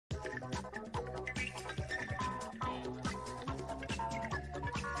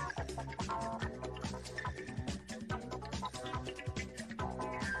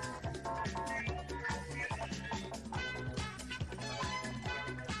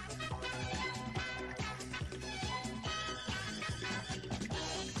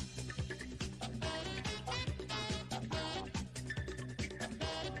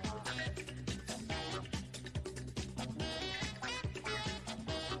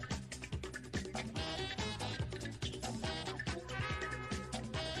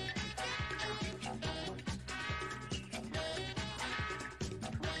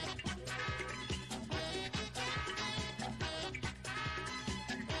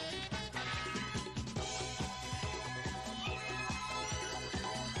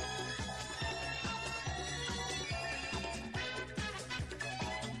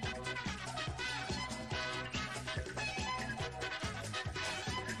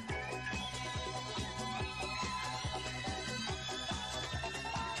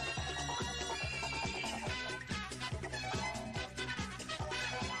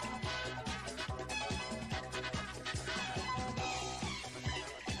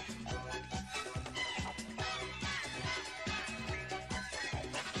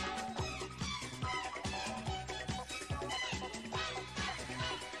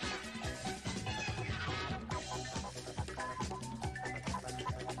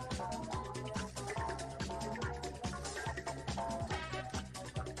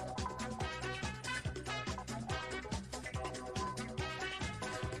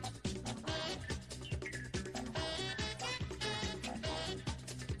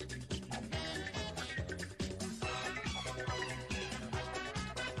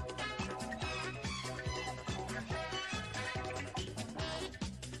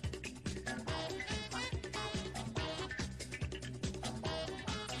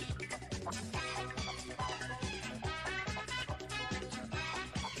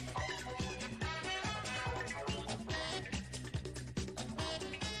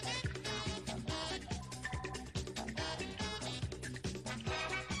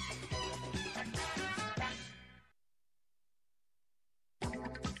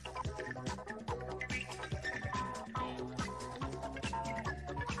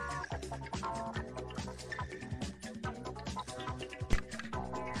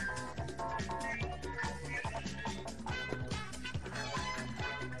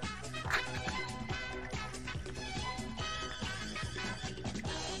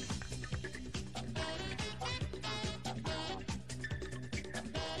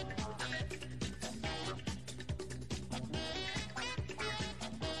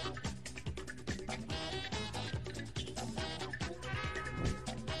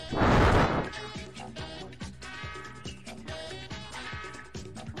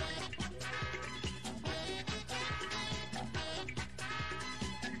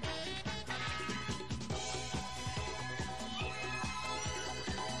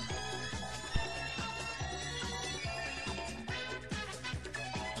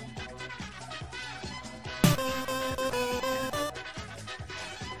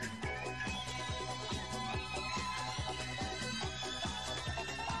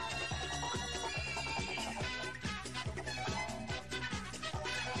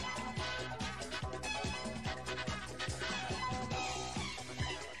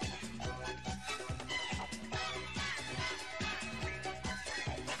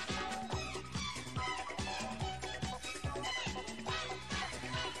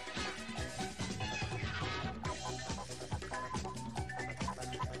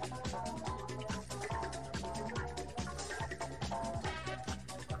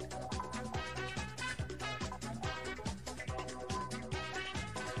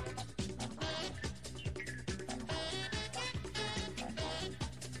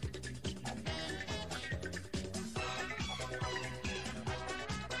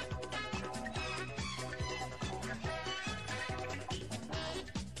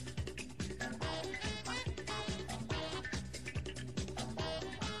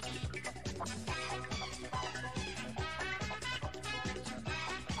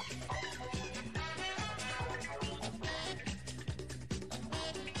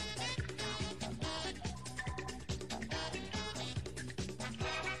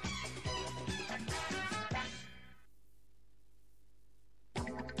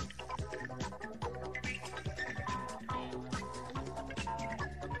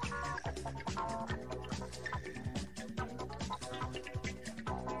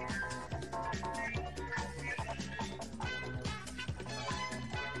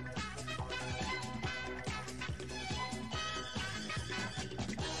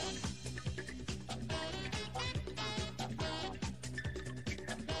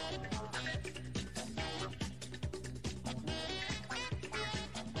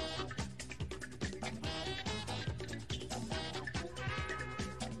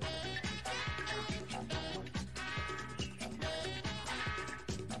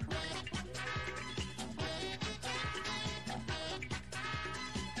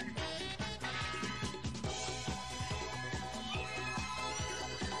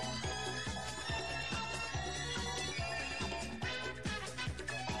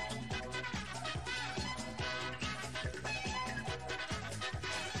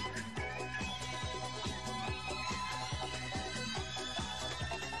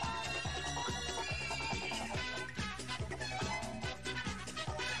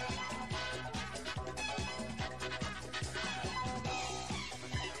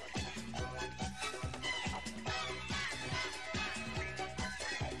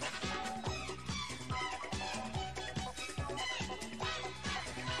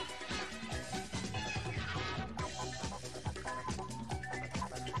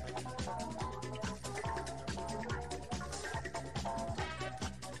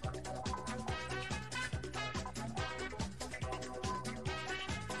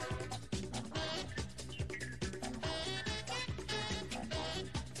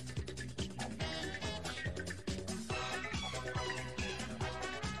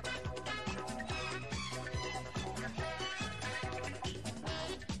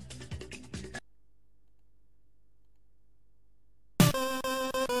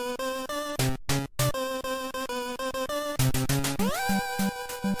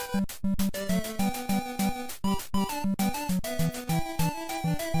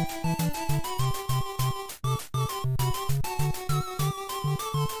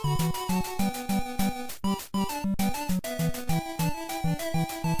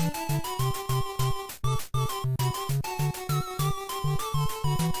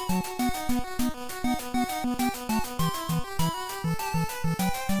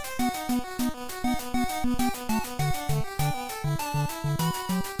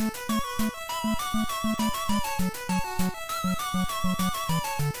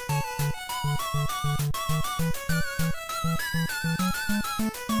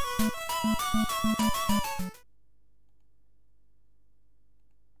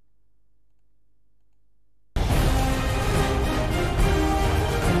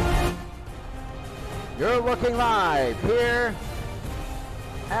You're looking live here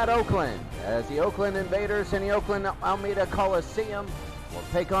at Oakland as the Oakland Invaders in the Oakland Alameda Coliseum will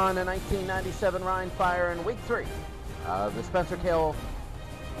take on the 1997 Rhine Fire in Week 3 of the Spencer Kale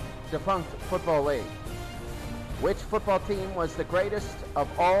Defunct Football League. Which football team was the greatest of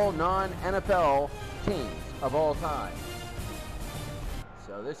all non-NFL teams of all time?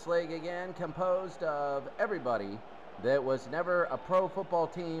 So this league again composed of everybody that was never a pro football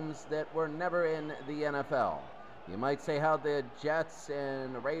teams that were never in the NFL. You might say how the Jets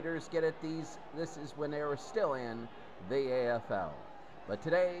and Raiders get it. This is when they were still in the AFL. But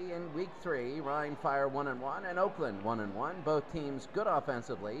today in Week 3, Rhine Fire 1-1 and Oakland 1-1. Both teams good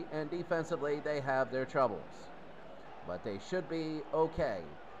offensively, and defensively they have their troubles. But they should be okay.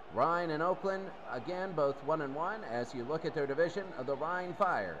 Rhine and Oakland, again, both 1-1. As you look at their division, the Rhine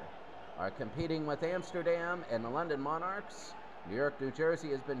Fire are competing with Amsterdam and the London Monarchs. New York, New Jersey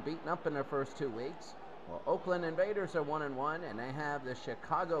has been beaten up in their first 2 weeks. Well, Oakland Invaders are 1-1, and they have the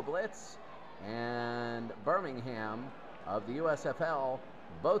Chicago Blitz and Birmingham of the USFL,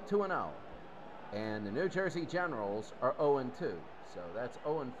 both 2-0. And the New Jersey Generals are 0-2. So that's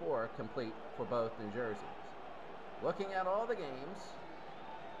 0-4 complete for both New Jerseys. Looking at all the games,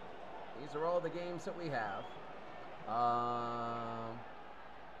 these are all the games that we have.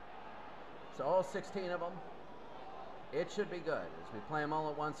 So all 16 of them, it should be good. As we play them all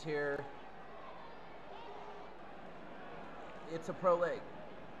at once here, it's a pro league.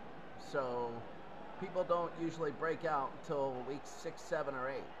 So people don't usually break out until week 6, 7, or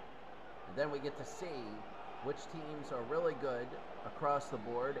 8. And then we get to see which teams are really good across the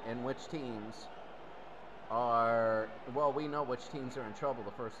board and which teams are, well, we know which teams are in trouble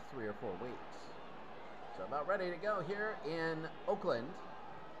the first 3 or 4 weeks. So about ready to go here in Oakland.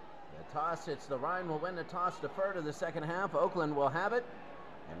 The toss, it's the Rhine will win the toss, defer to the second half. Oakland will have it,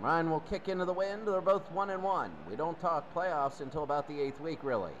 and Rhine will kick into the wind. They're both 1-1. We don't talk playoffs until about the 8th week,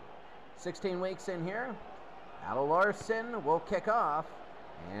 really. 16 weeks in here. Al Larson will kick off,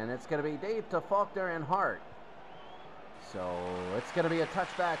 and it's going to be deep to Faulkner and Hart. So it's going to be a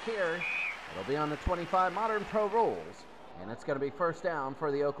touchback here. It'll be on the 25 modern pro rules, and it's going to be first down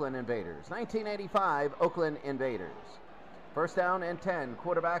for the Oakland Invaders. 1985 Oakland Invaders. First down and 10.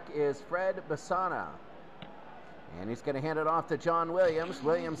 Quarterback is Fred Bassana. And he's going to hand it off to John Williams.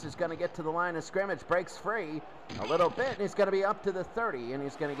 Williams is going to get to the line of scrimmage, breaks free a little bit, and he's going to be up to the 30, and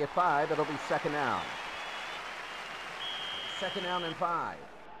he's going to get 5. It'll be second down. Second down and 5.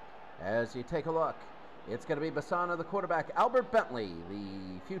 As you take a look, it's going to be Bassana, the quarterback, Albert Bentley,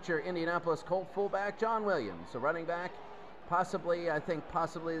 the future Indianapolis Colt fullback, John Williams, the running back, possibly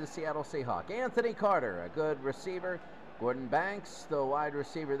the Seattle Seahawk. Anthony Carter, a good receiver. Gordon Banks, the wide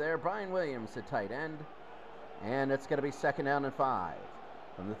receiver there. Brian Williams, the tight end. And it's going to be second down and 5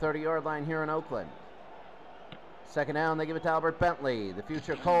 from the 30-yard line here in Oakland. Second down, they give it to Albert Bentley, the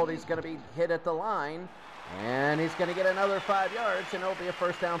future Colt. He's going to be hit at the line, and he's going to get another 5 yards, and it'll be a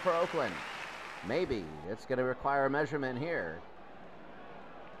first down for Oakland. Maybe. It's going to require a measurement here.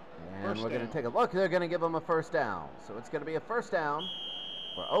 And we're going to take a look. They're going to give him a first down. So it's going to be a first down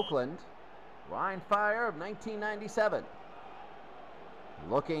for Oakland. Rhine Fire of 1997.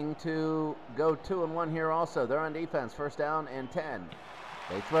 Looking to go 2-1 here also. They're on defense. First down and 10.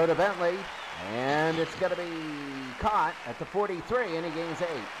 They throw to Bentley, and it's going to be caught at the 43, and he gains 8.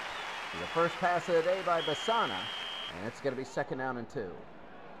 The first pass of the day by Bassana, and it's going to be second down and 2.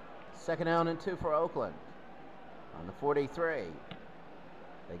 Second down and 2 for Oakland on the 43.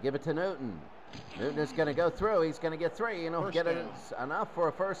 They give it to Newton. Newton is going to go through. He's going to get 3, and he'll get it enough for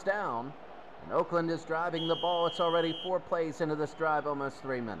a first down. And Oakland is driving the ball. It's already 4 plays into this drive, almost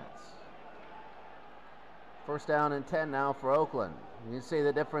 3 minutes. First down and 10 now for Oakland. You see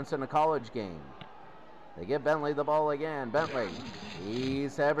the difference in the college game. They give Bentley the ball again. Bentley,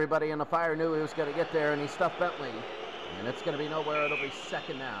 everybody in the Fire knew he was going to get there, and he stuffed Bentley. And it's going to be nowhere. It'll be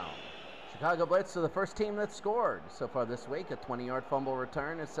second down. Chicago Blitz are the first team that scored so far this week. A 20-yard fumble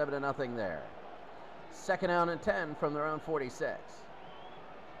return. It's 7-0 there. Second down and 10 from their own 46.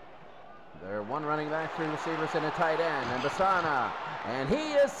 They're one running back, three receivers, and a tight end. And Basana, and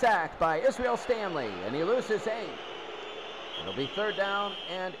he is sacked by Israel Stanley, and he loses 8. It'll be 3rd down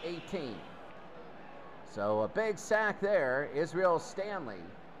and 18. So a big sack there, Israel Stanley.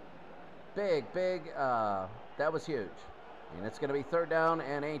 Big, that was huge. And it's going to be 3rd down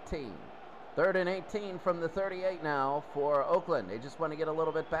and 18. 3rd and 18 from the 38 now for Oakland. They just want to get a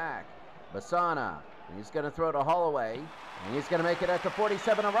little bit back. Basana, he's going to throw to Holloway, and he's going to make it at the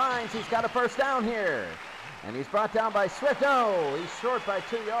 47 of Rhines. He's got a first down here. And he's brought down by Swift. No, he's short by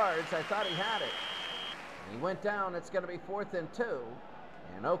 2 yards. I thought he had it. And he went down. It's going to be 4th and 2.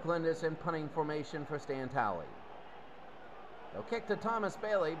 And Oakland is in punting formation for Stan Talley. They'll kick to Thomas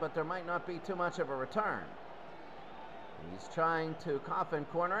Bailey, but there might not be too much of a return. He's trying to coffin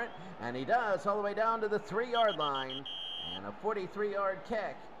corner it, and he does, all the way down to the 3-yard line. And a 43-yard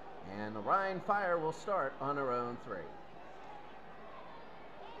kick. And the Ryan Fire will start on their own 3.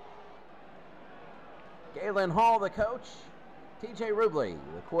 Galen Hall, the coach. TJ Rubley,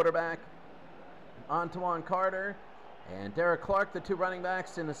 the quarterback. Antoine Carter and Derek Clark, the 2 running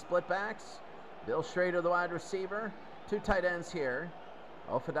backs in the split backs. Bill Schrader, the wide receiver. 2 tight ends here.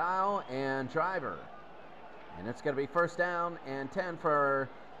 Ofadile and Driver. And it's going to be 1st down and 10 for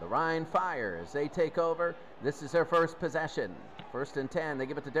the Ryan Fire as they take over. This is their first possession. 1st and 10. They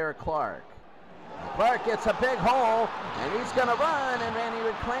give it to Derek Clark. And Clark gets a big hole, and he's going to run, and Randy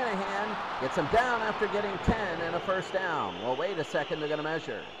McClanahan gets him down after getting 10 and a 1st down. Well, wait a second. They're going to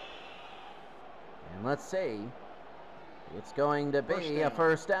measure. And let's see. It's going to be a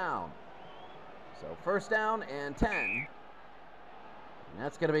 1st down. So 1st down and 10. And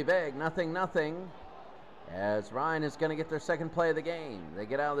that's going to be big. 0-0. As Ryan is going to get their 2nd play of the game. They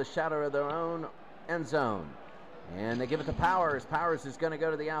get out of the shadow of their own end zone. And they give it to Powers. Powers is going to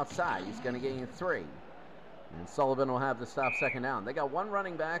go to the outside. He's going to gain 3. And Sullivan will have to stop 2nd down. They got 1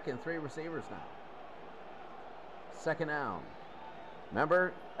 running back and 3 receivers now. 2nd down.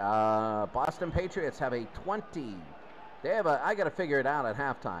 Remember, Boston Patriots have a 20. They have I got to figure it out at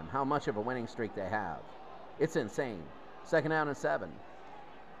halftime, how much of a winning streak they have. It's insane. 2nd down and 7.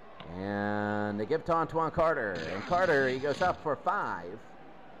 And they give to Antoine Carter. And Carter, he goes up for 5.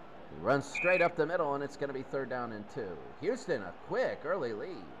 He runs straight up the middle, and it's going to be 3rd down and 2. Houston, a quick early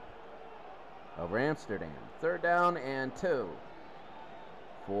lead over Amsterdam. 3rd down and 2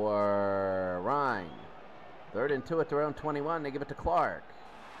 for Ryan. 3rd and 2 at their own 21. They give it to Clark.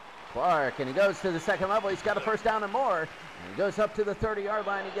 Clark, and he goes to the 2nd level. He's got a 1st down and more. And he goes up to the 30-yard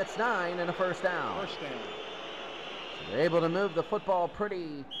line. He gets 9 and a 1st down. So they're able to move the football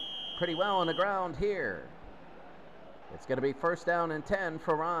pretty well on the ground here. It's going to be 1st down and 10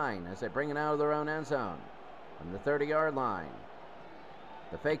 for Rhine as they bring it out of their own end zone from the 30-yard line.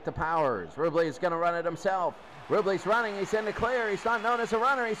 The fake to Powers. Rubley is going to run it himself. Rubley's running. He's in the clear. He's not known as a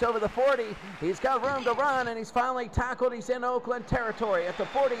runner. He's over the 40. He's got room to run, and he's finally tackled. He's in Oakland territory at the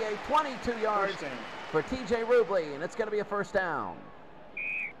 48, 22 yards for TJ Rubley, and it's going to be a 1st down.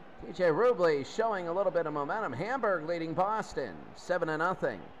 TJ Rubley showing a little bit of momentum. Hamburg leading Boston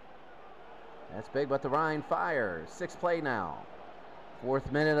 7-0. That's big, but the Ryan Fire. 6th play now.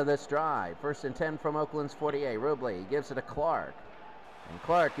 4th minute of this drive. 1st and 10 from Oakland's 48. Rubley, he gives it to Clark. And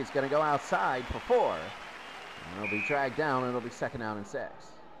Clark is going to go outside for 4. And he'll be dragged down, and it'll be 2nd down and 6.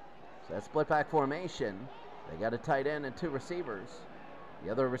 So that split back formation. They got a tight end and 2 receivers.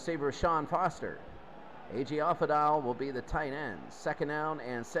 The other receiver is Sean Foster. A.G. Offadal will be the tight end. 2nd down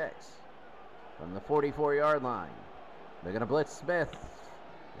and 6 from the 44-yard line. They're going to blitz Smith.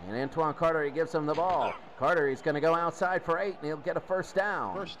 And Antoine Carter, he gives him the ball. Carter, he's going to go outside for 8, and he'll get a 1st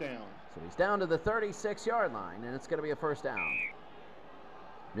down. 1st down. So he's down to the 36-yard line, and it's going to be a 1st down.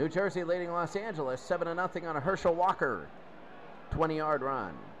 New Jersey leading Los Angeles 7-0 on a Herschel Walker 20-yard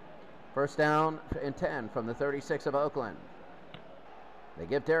run. 1st down and 10 from the 36 of Oakland. They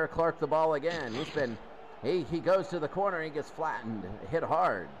give Derek Clark the ball again. He goes to the corner. He gets flattened, hit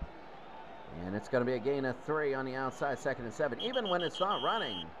hard. And it's going to be a gain of 3 on the outside, 2nd and 7. Even when it's not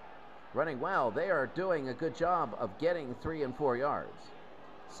running well, they are doing a good job of getting 3 and 4 yards.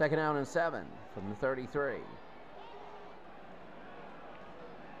 2nd down and 7 from the 33.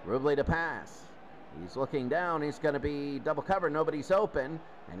 Rubley to pass. He's looking down. He's going to be double covered. Nobody's open.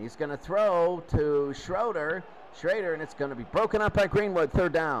 And he's going to throw to Schrader, and it's going to be broken up by Greenwood.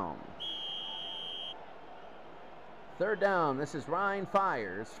 3rd down. 3rd down. This is Ryan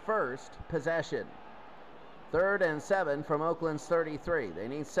Fire's first possession. 3rd and 7 from Oakland's 33. They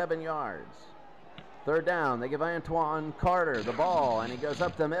need 7 yards. 3rd down. They give Antoine Carter the ball, and he goes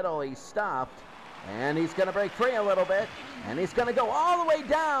up the middle. He's stopped, and he's going to break free a little bit, and he's going to go all the way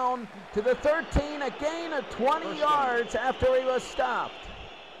down to the 13, a gain of 20 yards after he was stopped.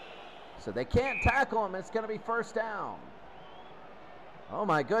 So they can't tackle him. It's going to be first down. Oh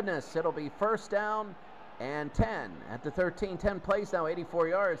my goodness, it'll be first down and 10 at the 13. 10 plays now, 84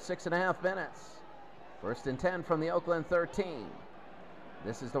 yards, 6.5 minutes. First and 10 from the Oakland 13.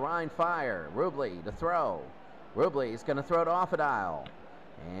 This is the Rhine Fire. Rubley to throw. Rubley's going to throw to Offadile.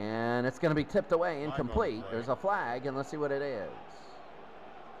 And it's going to be tipped away, incomplete. There's a flag, and let's see what it is.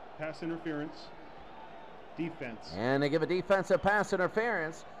 Pass interference. Defense. And they give a defensive pass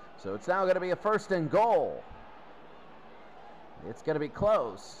interference. So it's now going to be a first and goal. It's going to be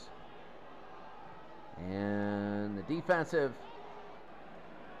close. And the defensive,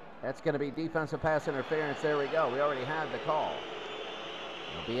 that's going to be defensive pass interference. There we go. We already had the call.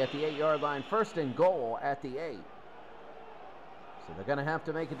 It'll be at the 8-yard line. First and goal at the 8. So they're going to have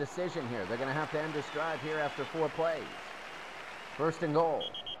to make a decision here. They're going to have to end this drive here after 4 plays. First and goal.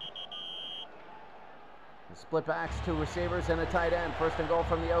 The split backs, 2 receivers and a tight end. First and goal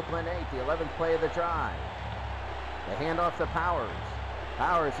from the Oakland 8, the 11th play of the drive. The handoff to Powers.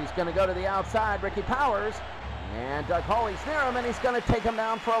 Powers, he's going to go to the outside. Ricky Powers. And Doug Hawley's near him, and he's going to take him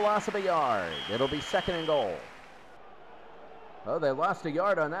down for a loss of a yard. It'll be second and goal. Oh, they lost a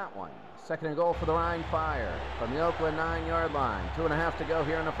yard on that one. Second and goal for the Rhine Fire from the Oakland 9-yard line. 2.5 to go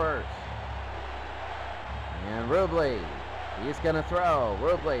here in the first. And Rubley, he's going to throw.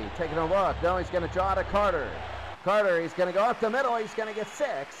 Rubley taking a look. No, he's going to draw to Carter. Carter, he's going to go up the middle. He's going to get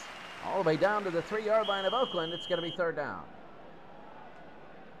 6. All the way down to the 3-yard line of Oakland. It's going to be third down.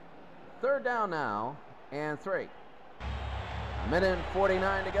 Third down now, and 3.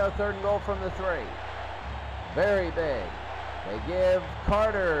 1:49 to go. Third and goal from the 3. Very big. They give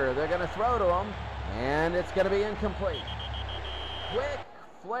Carter. They're going to throw to him, and it's going to be incomplete. Quick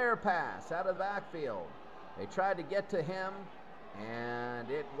flare pass out of the backfield. They tried to get to him,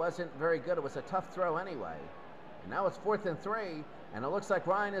 and it wasn't very good. It was a tough throw anyway. And now it's 4th and 3, and it looks like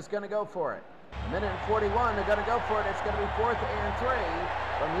Ryan is going to go for it. 1:41, they're going to go for it. It's going to be 4th and 3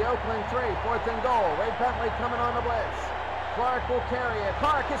 from the Oakland 3. 4th and goal. Ray Bentley coming on the blitz. Clark will carry it.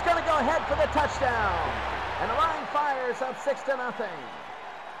 Clark is going to go ahead for the touchdown. And the Rhine Fires up 6-0.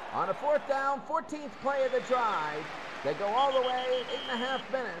 On a 4th down, 14th play of the drive. They go all the way,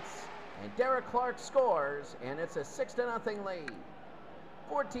 8.5 minutes. And Derek Clark scores, and it's a 6-0 lead.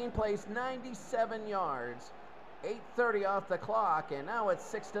 14 plays, 97 yards. 8:30 off the clock, and now it's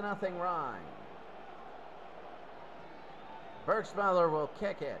 6-0 Rhine. Bergsmeller will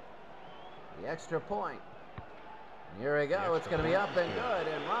kick it. The extra point. And here we go. It's going to be up and good,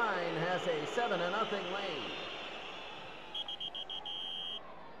 and Rhine has a 7-0 lead.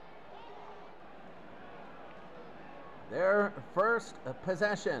 Their first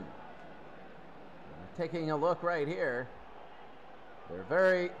possession. Taking a look right here. Their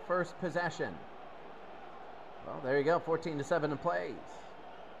very first possession. Well, there you go, 14-7 in plays.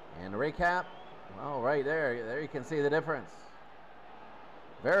 And a recap, well, right there. There you can see the difference.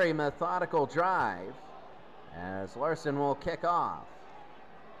 Very methodical drive as Larson will kick off.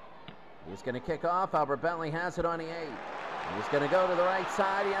 He's going to kick off. Albert Bentley has it on the 8. He's going to go to the right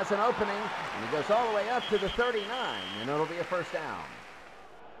side. He has an opening, and he goes all the way up to the 39, and it'll be a first down.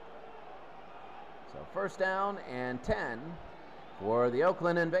 So first down and 10 for the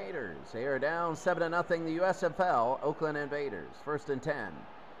Oakland Invaders. They are down 7-0, the USFL Oakland Invaders. First and 10.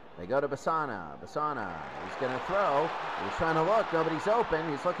 They go to Basana. Basana, he's going to throw. He's trying to look. Nobody's open.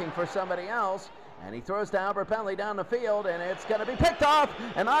 He's looking for somebody else. And he throws to Albert Bentley down the field, and it's going to be picked off.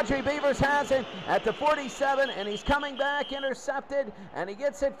 And Audrey Beavers has it at the 47, and he's coming back, intercepted, and he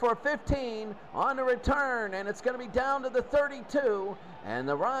gets it for 15 on the return, and it's going to be down to the 32. And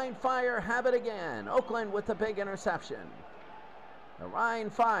the Rhine Fire have it again. Oakland with the big interception. The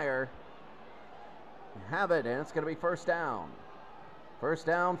Rhine Fire have it, and it's going to be first down. First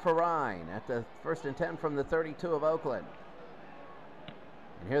down for Rhine at the 1st and 10 from the 32 of Oakland.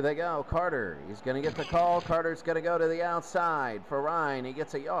 And here they go. Carter, he's going to get the call. Carter's going to go to the outside for Rhine. He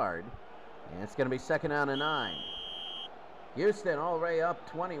gets a yard, and it's going to be 2nd down and 9. Houston all the way up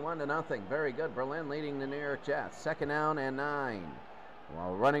 21-0. Very good. Berlin leading the New York Jets. 2nd down and 9.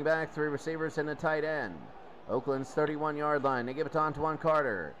 While running back, 3 receivers and a tight end. Oakland's 31-yard line. They give it to Antoine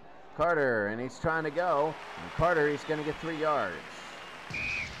Carter. Carter, and he's trying to go. And Carter, he's going to get 3 yards.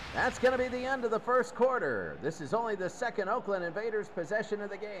 That's going to be the end of the first quarter. This is only the second Oakland Invaders possession of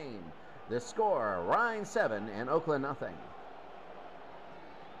the game. The score, Rhine 7 and Oakland nothing.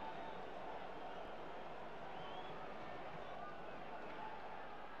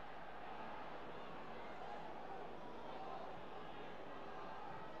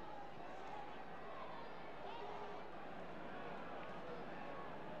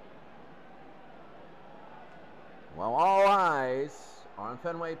 Well, all eyes are on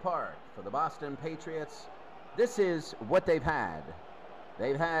Fenway Park for the Boston Patriots. This is what they've had.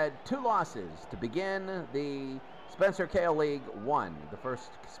 They've had 2 losses to begin the Spencer Kale League 1, the first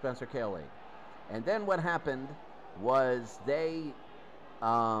Spencer Kale League. And then what happened was they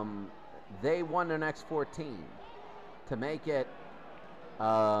won their next 14 to make it.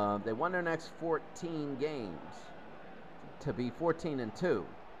 They won their next 14 games to be 14-2.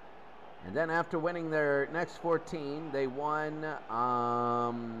 And then after winning their next 14, they won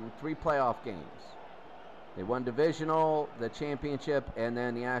 3 playoff games. They won divisional, the championship, and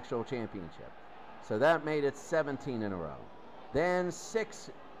then the actual championship. So that made it 17 in a row. Then six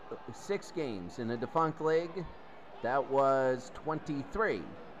games in the defunct league. That was 23.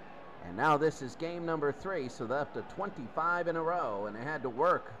 And now this is game number 3, so they're up to 25 in a row. And they had to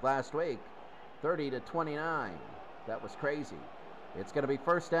work last week, 30-29. That was crazy. It's going to be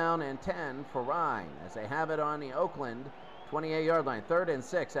 1st down and 10 for Rhine as they have it on the Oakland 28-yard line. 3rd and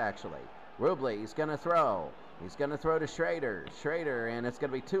 6, actually. Rubley's going to throw. He's going to throw to Schrader. Schrader, and it's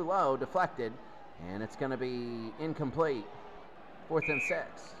going to be too low, deflected, and it's going to be incomplete. 4th and 6.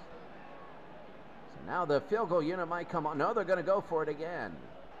 So now the field goal unit might come on. No, they're going to go for it again.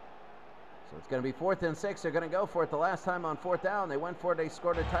 So it's going to be 4th and 6. They're going to go for it. The last time on 4th down, they went for it. They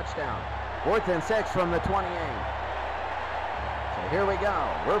scored a touchdown. 4th and 6 from the 28. So here we go.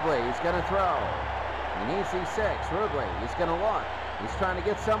 Rubley, he's going to throw. He needs these 6. Rubley, he's going to look. He's trying to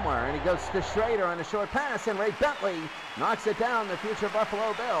get somewhere, and he goes to Schrader on a short pass, and Ray Bentley knocks it down, the future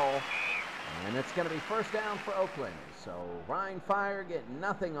Buffalo Bill. And it's going to be 1st down for Oakland. So Rhine Fire get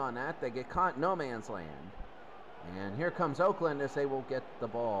nothing on that. They get caught no man's land. And here comes Oakland as they will get the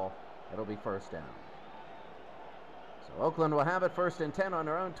ball. It'll be 1st down. So Oakland will have it 1st and 10 on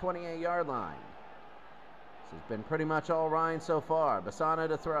their own 28-yard line. This has been pretty much all Rhine so far. Bassana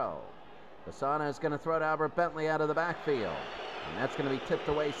to throw. Bassana is going to throw to Albert Bentley out of the backfield. And that's going to be tipped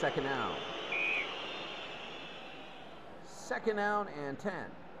away, 2nd down. 2nd down and 10.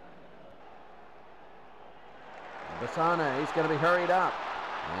 Bassana, he's going to be hurried up.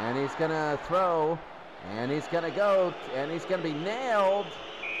 And he's going to throw. And he's going to go. And he's going to be nailed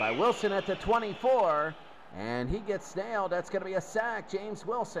by Wilson at the 24. And he gets nailed. That's going to be a sack. James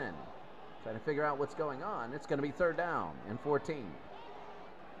Wilson. Trying to figure out what's going on. It's going to be 3rd down and 14.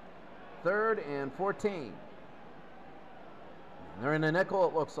 3rd and 14. They're in a nickel,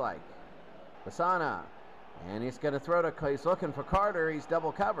 it looks like. Bassana. And he's going to throw to, he's looking for Carter. He's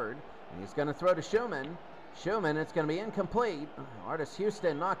double covered. And he's going to throw to Schumann. Schumann, it's going to be incomplete. Artis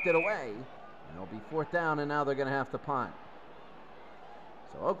Houston knocked it away. And it'll be 4th down, and now they're going to have to punt.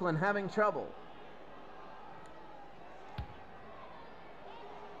 So Oakland having trouble.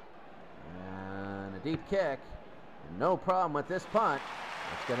 And a deep kick. And no problem with this punt.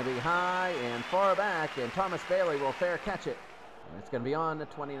 It's going to be high and far back, and Thomas Bailey will fair catch it. And it's going to be on the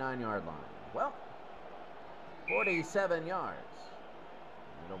 29-yard line. Well, 47 yards.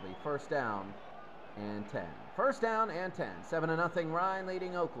 It'll be 1st down and 10. 1st down and 10. 7-0 Rhine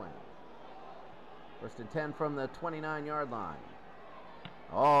leading Oakland. 1st and 10 from the 29-yard line.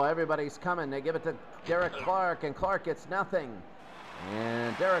 Oh, everybody's coming. They give it to Derek Clark, and Clark gets nothing.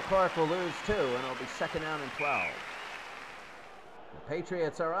 And Derek Clark will lose 2, and it'll be 2nd down and 12. The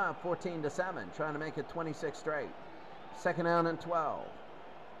Patriots are up 14-7, trying to make it 26 straight. 2nd down and 12.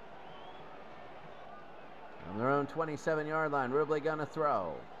 On their own 27-yard line, Rubley going to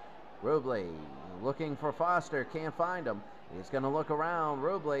throw. Rubley looking for Foster, can't find him. He's going to look around,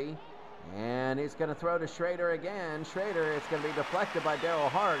 Rubley, and he's going to throw to Schrader again. Schrader, it's going to be deflected by Darryl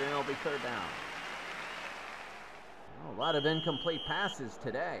Hart, and it'll be 3rd down. Oh, a lot of incomplete passes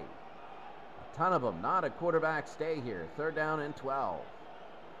today. A ton of them, not a quarterback stay here. 3rd down and 12.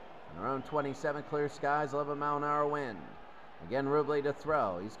 On their own 27, clear skies, 11-mile-an-hour wind. Again, Rubley to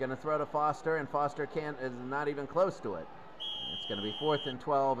throw. He's going to throw to Foster, and Foster is not even close to it. It's going to be 4th and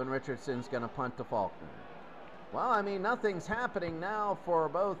 12, and Richardson's going to punt to Faulkner. Well, I mean, nothing's happening now for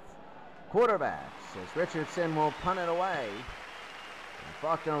both quarterbacks as Richardson will punt it away. And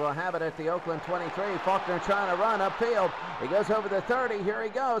Faulkner will have it at the Oakland 23. Faulkner trying to run upfield. He goes over the 30. Here he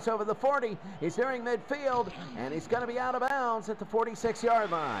goes over the 40. He's nearing midfield, and he's going to be out of bounds at the 46-yard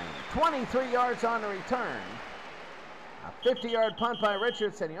line. 23 yards on the return. A 50-yard punt by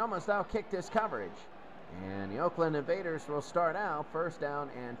Richardson. He almost outkicked his coverage. And the Oakland Invaders will start out 1st down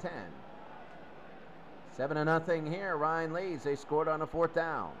and 10. 7-0 here. Rhine leads. They scored on a 4th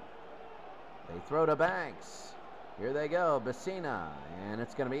down. They throw to Banks. Here they go. Bassina. And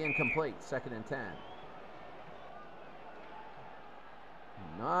it's going to be incomplete. 2nd and 10.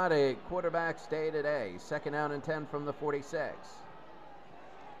 Not a quarterback stay today. 2nd down and 10 from the 46.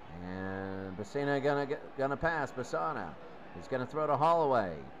 And Bassina gonna pass. Bassana. He's going to throw to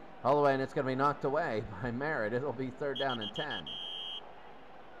Holloway. Holloway, and it's going to be knocked away by Merritt. It'll be 3rd down and 10.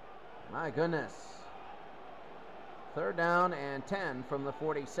 My goodness. 3rd down and 10 from the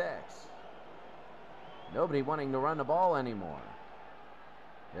 46. Nobody wanting to run the ball anymore.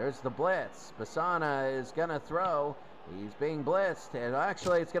 There's the blitz. Basana is going to throw. He's being blitzed. And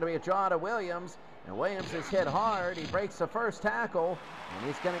actually, it's going to be a draw to Williams. And Williams is hit hard. He breaks the first tackle. And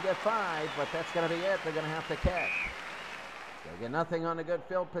he's going to get 5, but that's going to be it. They're going to have to kick. They get nothing on a good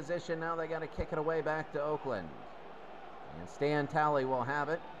field position. Now they got to kick it away back to Oakland. And Stan Talley will have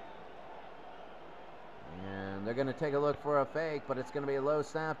it. And they're going to take a look for a fake, but it's going to be a low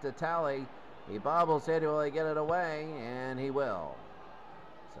snap to Talley. He bobbles it. Will he get it away? And he will.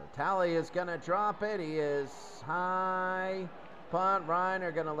 So Talley is going to drop it. He is high. Punt. Ryan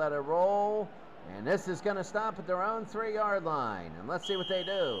are going to let it roll. And this is going to stop at their own 3-yard line. And let's see what they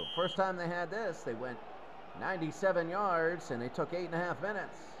do. First time they had this, they went 97 yards, and they took 8.5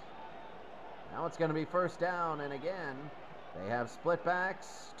 minutes. Now it's going to be 1st down, and again, they have split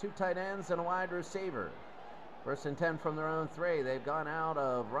backs, 2 tight ends, and a wide receiver. 1st and 10 from their own 3. They've gone out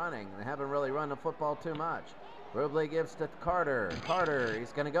of running. They haven't really run the football too much. Rubley gives to Carter. Carter,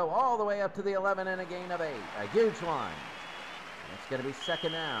 he's going to go all the way up to the 11 and a gain of 8. A huge one. It's going to be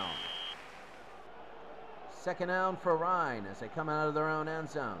 2nd down. 2nd down for Rhine as they come out of their own end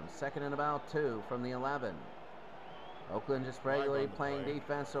zone. 2nd and about 2 from the 11. Oakland just regularly playing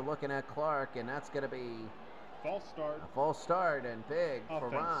defense. They're looking at Clark, and that's going to be false start. A false start and big Offense. For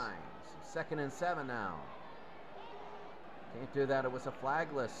Rhine. So 2nd and 7 now. Can't do that. It was a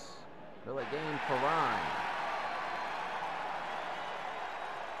flagless really game for Rhine.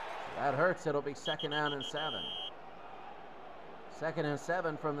 So that hurts. It'll be 2nd down and 7. 2nd and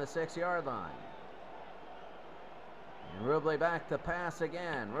 7 from the 6-yard line. And Rubley back to pass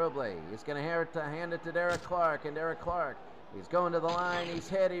again. Rubley, he's going to hand it to Derek Clark, and Derek Clark, he's going to the line. He's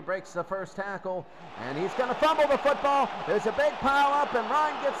hit. He breaks the first tackle, and he's going to fumble the football. There's a big pile up, and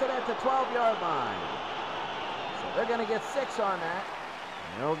Ryan gets it at the 12-yard line. So they're going to get 6 on that,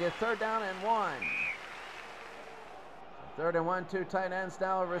 and they'll get 3rd down and 1. So 3rd and 1, 2 tight ends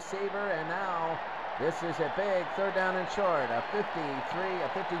now, a receiver, and now this is a big 3rd down and short. A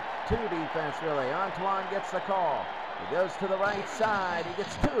 52 defense, really. Antoine gets the call. He goes to the right side. He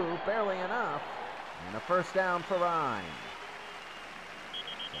gets 2, barely enough. And a 1st down for Rhine.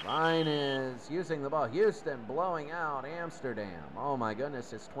 So Rhine is using the ball. Houston blowing out Amsterdam. Oh my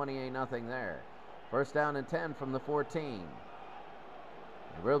goodness, it's 28-0 there. 1st down and 10 from the 14.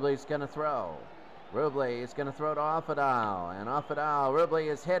 Rubley's going to throw. Rubley is going to throw to Offadal. And Offadal,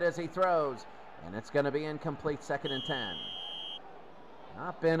 Rubley is hit as he throws. And it's going to be incomplete. 2nd and 10.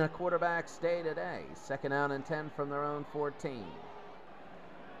 Not been a quarterback's day today. 2nd down and 10 from their own 14.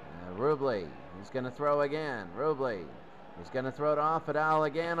 Rubley, he's going to throw again. Rubley, he's going to throw to Offadal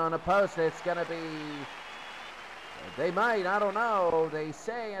again on a post. It's going to be, they might, I don't know. They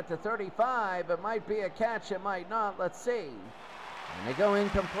say at the 35, it might be a catch, it might not. Let's see. And they go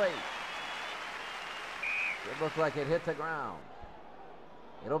incomplete. It looked like it hit the ground.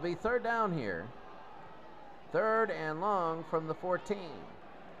 It'll be 3rd down here. 3rd and long from the 14.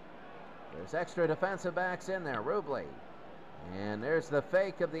 There's extra defensive backs in there. Rubley. And there's the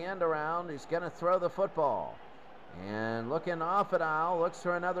fake of the end around. He's going to throw the football. And looking off at Al. Looks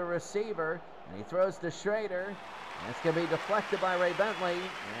for another receiver. And he throws to Schrader. And it's going to be deflected by Ray Bentley.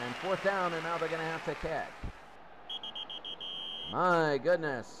 And 4th down, and now they're going to have to kick. My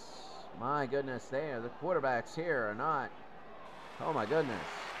goodness. My goodness. The quarterbacks here are not. Oh, my goodness.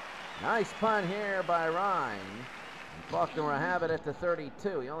 Nice punt here by Rhine. And Faulkner will have it at the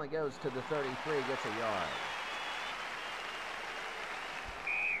 32. He only goes to the 33, gets a yard.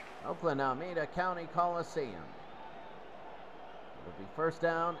 Oakland Alameda County Coliseum. It'll be 1st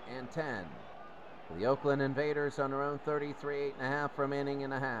down and 10. For the Oakland Invaders on their own 33, 8.5 remaining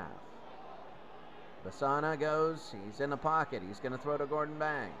in a half. Basana goes. He's in the pocket. He's going to throw to Gordon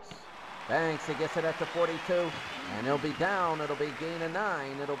Banks. Banks, he gets it at the 42, and he'll be down. It'll be gain of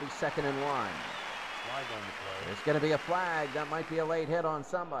 9. It'll be 2nd and 1. Flag on the play. There's going to be a flag. That might be a late hit on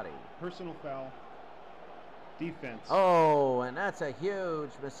somebody. Personal foul. Defense. Oh, and that's a huge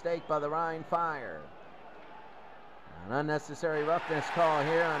mistake by the Rhine Fire. An unnecessary roughness call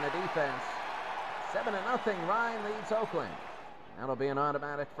here on the defense. 7-0, Rhine leads Oakland. That'll be an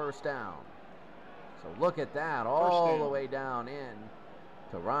automatic 1st down. So look at that, all the way down in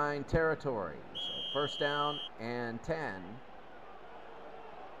to Rhine territory. So 1st down and 10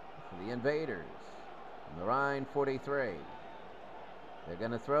 for the Invaders. From the Rhine 43. They're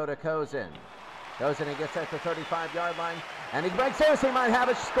going to throw to Kozin. Kozin, he gets at the 35-yard line. And he breaks loose. He might have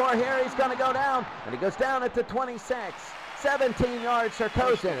a score here. He's going to go down. And he goes down at the 26. 17 yards for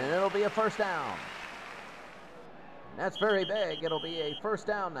Cozen, and it'll be a first down. And that's very big. It'll be a first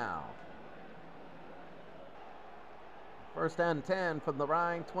down now. First and 10 from the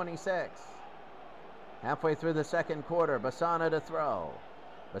Rhine 26. Halfway through the second quarter, Bassana to throw.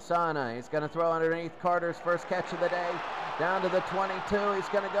 Bassana, he's going to throw underneath Carter's first catch of the day. Down to the 22. He's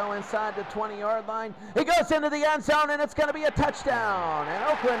going to go inside the 20-yard line. He goes into the end zone, and it's going to be a touchdown. And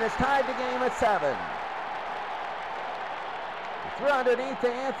Oakland has tied the game at 7. He threw underneath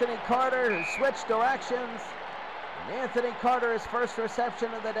to Anthony Carter, who switched directions. And Anthony Carter, his first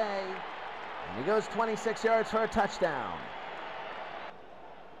reception of the day. And he goes 26 yards for a touchdown.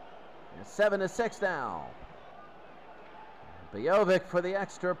 It's 7-6 now. Bojovic for the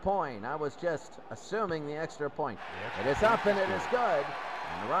extra point. I was just assuming the extra point. It is up and it is good.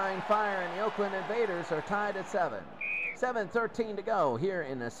 And the Rhine Fire and the Oakland Invaders are tied at 7. 7:13 to go here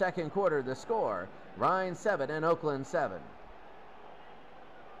in the second quarter. The score, Rhine 7 and Oakland 7.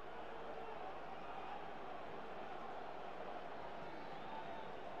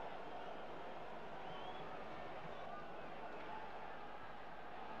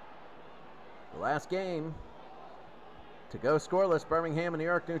 The last game to go scoreless, Birmingham and New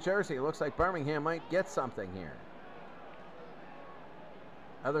York, New Jersey. It looks like Birmingham might get something here.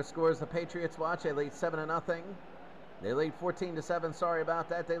 Other scores the Patriots watch, they lead 7-0. They lead 14-7, sorry about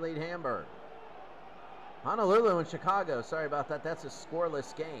that. They lead Hamburg. Honolulu and Chicago, sorry about that. That's a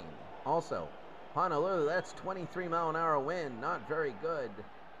scoreless game. Also, Honolulu, that's 23-mile-an-hour wind. Not very good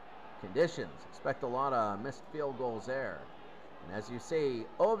conditions. Expect a lot of missed field goals there. And as you see,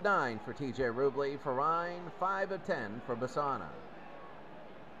 0 of 9 for TJ Rubley for Rhine, 5 of 10 for Bassana.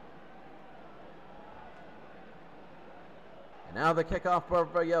 And now the kickoff for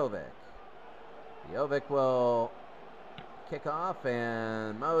Bojovic. Bojovic will kick off,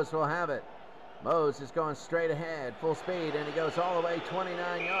 and Mose will have it. Mose is going straight ahead, full speed, and he goes all the way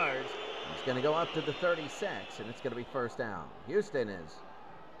 29 yards. He's going to go up to the 36, and it's going to be first down. Houston is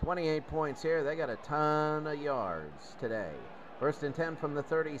 28 points here. They got a ton of yards today. First and 10 from the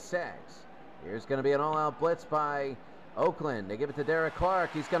 36. Here's going to be an all-out blitz by Oakland. They give it to Derek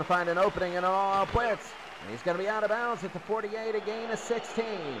Clark. He's going to find an opening in an all-out blitz. And he's going to be out of bounds at the 48, a gain of 16.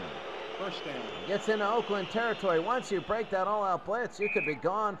 First down. Gets into Oakland territory. Once you break that all-out blitz, you could be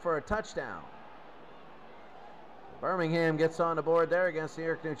gone for a touchdown. Birmingham gets on the board there against New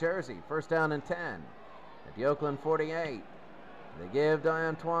York, New Jersey. First down and 10 at the Oakland 48. They give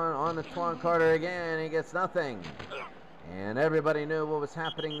Antoine Carter again. He gets nothing. And everybody knew what was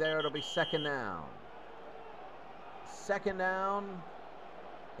happening there. It'll be second down. Second down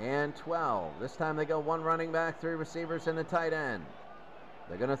and 12. This time they go one running back, 3 receivers, and a tight end.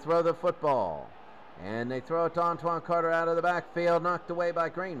 They're going to throw the football. And they throw it to Antoine Carter out of the backfield, knocked away by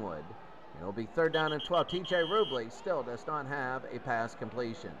Greenwood. It'll be third down and 12. TJ Rubley still does not have a pass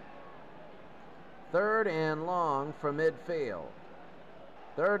completion. Third and long from midfield.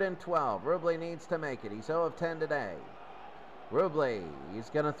 Third and 12. Rubley needs to make it. He's 0 of 10 today. Rubley, he's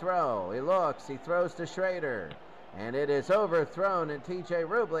going to throw. He looks. He throws to Schrader. And it is overthrown, and TJ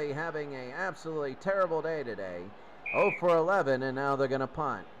Rubley having an absolutely terrible day today. 0 for 11, and now they're going to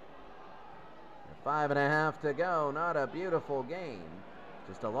punt. 5.5 to go. Not a beautiful game.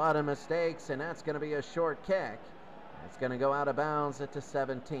 Just a lot of mistakes, and that's going to be a short kick. It's going to go out of bounds at the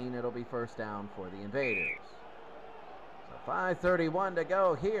 17. It'll be first down for the Invaders. So 5:31 to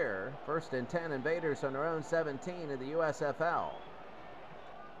go here. First and 10, Invaders on their own 17 of the USFL.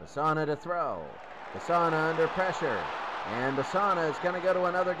 Bassana to throw. Bassana under pressure. And Bassana is going to go to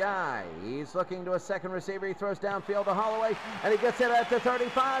another guy. He's looking to a second receiver. He throws downfield to Holloway, and he gets it at the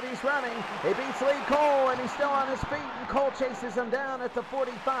 35. He's running. He beats Lee Cole, and he's still on his feet, and Cole chases him down at the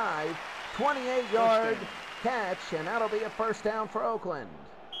 45. 28-yard catch, and that'll be a first down for Oakland.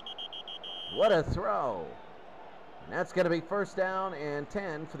 What a throw. And that's going to be first down and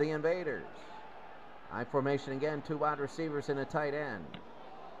 10 for the Invaders. I formation again, 2 wide receivers and a tight end.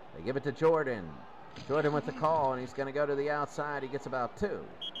 They give it to Jordan. Jordan with the call, and he's going to go to the outside. He gets about 2.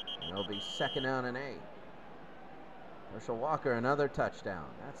 And it'll be second down and 8. Herschel Walker, another touchdown.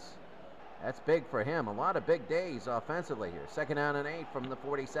 That's big for him. A lot of big days offensively here. Second down and 8 from the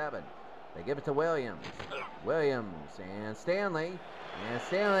 47. They give it to Williams. Williams and Stanley. And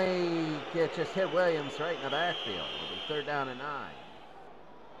Stanley just hit Williams right in the backfield. It'll be third down and 9.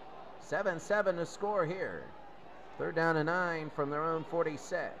 7-7 to score here. Third down and 9 from their own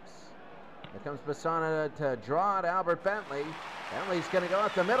 46. Here comes Bassana to draw it, Albert Bentley. Bentley's going to go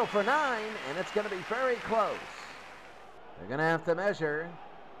up the middle for 9, and it's going to be very close. They're going to have to measure.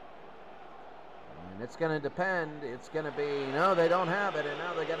 And it's going to depend. It's going to be, no, they don't have it, and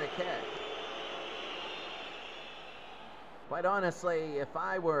now they're going to kick. Quite honestly, if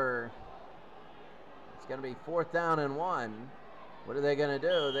I were, it's going to be 4th down and 1. What are they going to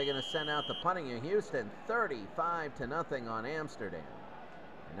do? They're going to send out the punting unit. Houston 35-0 on Amsterdam.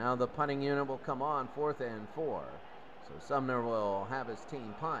 And now the punting unit will come on 4th and 4. So Sumner will have his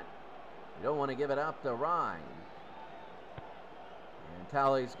team punt. You don't want to give it up to Ryan. And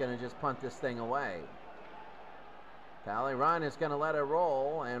Talley's going to just punt this thing away. Talley, Ryan is going to let it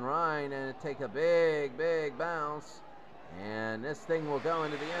roll, and Ryan going to take a big, big bounce. And this thing will go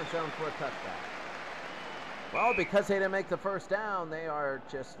into the end zone for a touchdown. Well, because they didn't make the first down, they are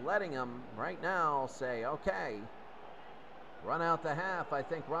just letting them right now say, okay, run out the half. I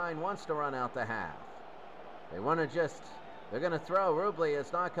think Ryan wants to run out the half. They want to just, they're going to throw. Rubley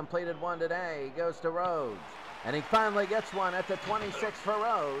has not completed one today. He goes to Rhodes. And he finally gets one at the 26 for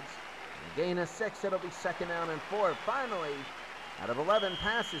Rhodes. A gain of 6, it'll be 2nd down and 4. Finally, out of 11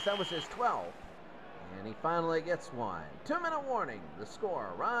 passes, that was his 12th. And he finally gets one. 2-minute warning. The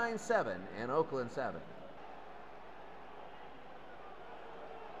score, Ryan 7 and Oakland 7.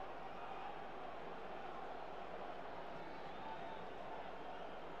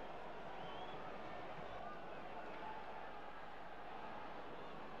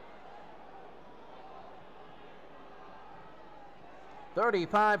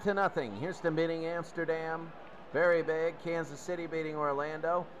 $35-0. Houston beating Amsterdam. Very big. Kansas City beating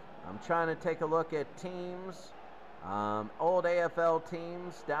Orlando. I'm trying to take a look at teams. Old AFL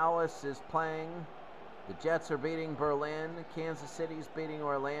teams. Dallas is playing. The Jets are beating Berlin. Kansas City's beating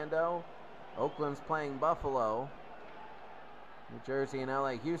Orlando. Oakland's playing Buffalo. New Jersey and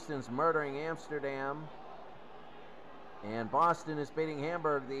LA. Houston's murdering Amsterdam. And Boston is beating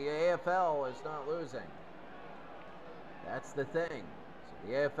Hamburg. The AFL is not losing. That's the thing. So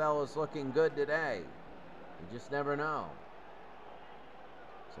the AFL is looking good today. You just never know.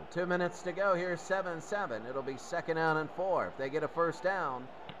 So 2 minutes to go here, 7-7. It'll be 2nd down and 4. If they get a first down,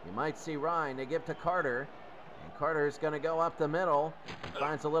 you might see Ryan. They give to Carter. And Carter's going to go up the middle. He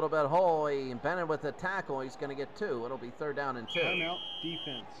finds a little bit hole. He Bennett with the tackle. He's going to get 2. It'll be 3rd down and 2. Timeout,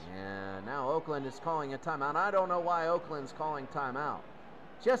 defense. And now Oakland is calling a timeout. I don't know why Oakland's calling timeout.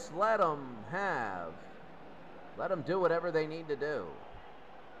 Just let them do whatever they need to do.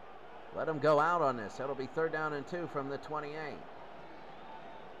 Let them go out on this. It'll be 3rd down and 2 from the 28.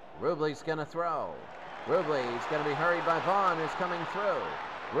 Rubley's going to throw. Rubley's going to be hurried by Vaughn, who's coming through.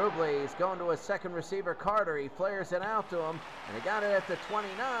 Rubley's going to a second receiver, Carter. He flares it out to him, and he got it at the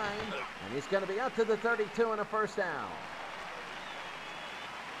 29, and he's going to be up to the 32 and a first down.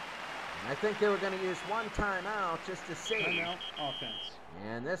 And I think they were going to use one timeout just to see. Timeout, offense.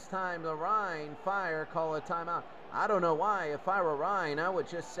 And this time the Ryan Fire call a timeout. I don't know why. If I were Ryan, I would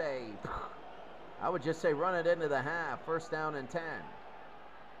just say run it into the half. 1st down and 10.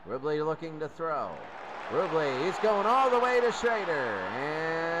 Rubley looking to throw. Rubley, he's going all the way to Schrader.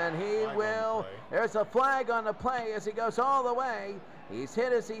 And he will. There's a flag on the play as he goes all the way. He's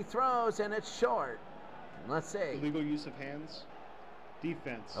hit as he throws, and it's short. Let's see. Illegal use of hands.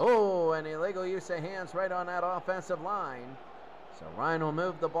 Defense. Oh, an illegal use of hands right on that offensive line. So Ryan will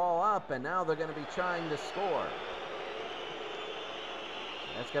move the ball up, and now they're going to be trying to score.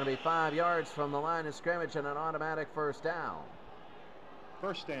 That's going to be 5 yards from the line of scrimmage and an automatic 1st down.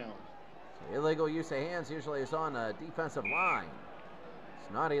 1st down. So illegal use of hands usually is on the defensive line.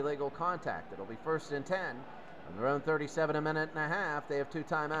 It's not illegal contact. It'll be 1st and 10. On their own 37, a minute and a half. They have 2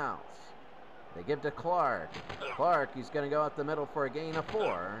 timeouts. They give to Clark. Clark, he's going to go up the middle for a gain of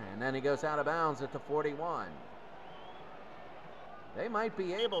 4, and then he goes out of bounds at the 41. They might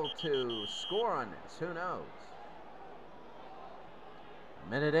be able to score on this. Who knows? A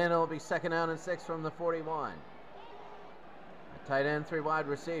minute in, it'll be 2nd down and 6 from the 41. A tight end, 3 wide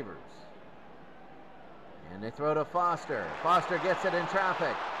receivers. And they throw to Foster. Foster gets it in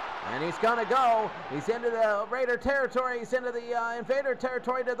traffic. And he's going to go. He's into the Raider territory. He's into the Invader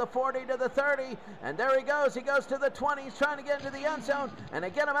territory to the 40, to the 30. And there he goes. He goes to the 20. He's trying to get into the end zone. And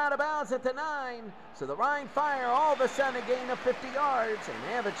they get him out of bounds at the 9. So the Ryan Fire all of a sudden a gain of 50 yards. And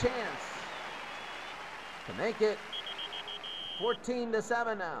they have a chance to make it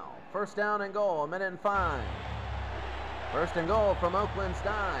 14-7 now. 1st down and goal. A minute and 5. 1st and goal from Oakland's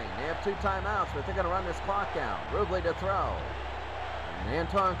 9. They have 2 timeouts, but they're going to run this clock down. Rubley to throw. And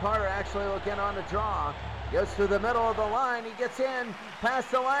Antoine Carter actually will get on the draw. Goes through the middle of the line. He gets in past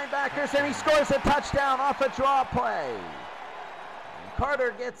the linebackers, and he scores a touchdown off a draw play. And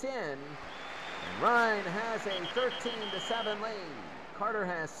Carter gets in, and Ryan has a 13-7 lead. Carter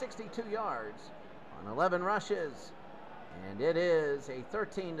has 62 yards on 11 rushes, and it is a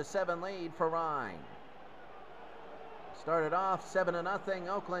 13-7 lead for Ryan. Started off 7-0.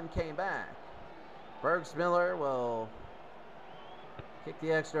 Oakland came back. Bergsmiller will Kick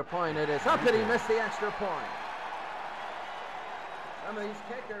the extra point. It is up, and he missed the extra point. Some of these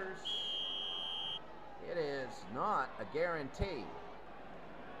kickers, it is not a guarantee.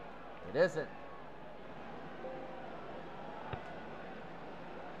 It isn't.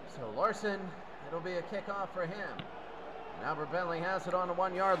 So Larson, it'll be a kickoff for him. And Albert Bentley has it on the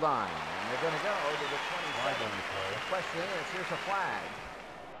 1 yard line. And they're going to go to the 27. The question is, here's a flag.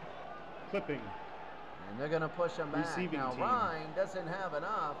 Clipping. And they're going to push them back. Receiving now, team. Rhine doesn't have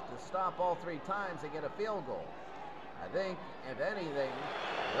enough to stop all 3 times and get a field goal. I think, if anything,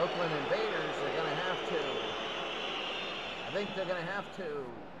 the Oakland Invaders are going to have to, I think they're going to have to,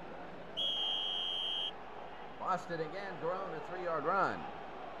 Boston again, grown a 3 yard run.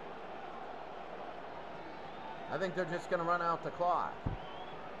 I think they're just going to run out the clock.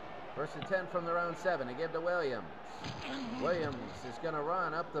 1st and 10 from their own 7. They give to Williams. Williams is going to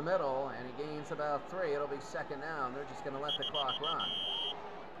run up the middle, and he gains about 3. It'll be 2nd down. They're just going to let the clock run.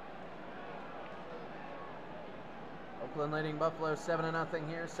 Oakland leading Buffalo 7-0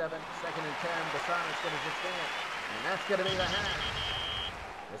 here. 2nd and 10. Bassano's going to just dance. And that's going to be the half.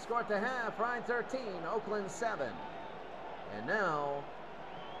 The score at the half, Rhine 13, Oakland 7. And now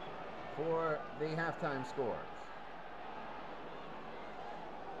for the halftime scores.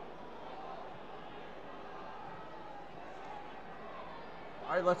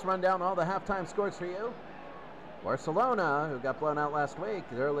 All right, let's run down all the halftime scores for you. Barcelona, who got blown out last week,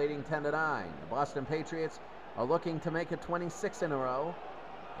 they're leading 10-9. The Boston Patriots are looking to make it 26 in a row.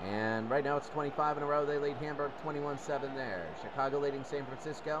 And right now it's 25 in a row. They lead Hamburg 21-7 there. Chicago leading San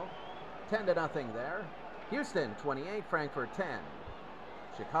Francisco 10-0 there. Houston 28, Frankfurt 10.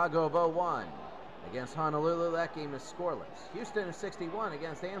 Chicago of 0-1 against Honolulu. That game is scoreless. Houston is 61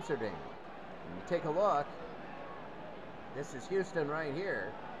 against Amsterdam. When you take a look, this is Houston right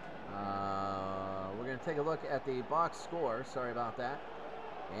here. We're going to take a look at the box score. Sorry about that.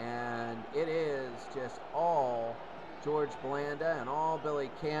 And it is just all George Blanda and all Billy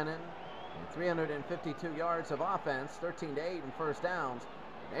Cannon. And 352 yards of offense, 13-8 in first downs.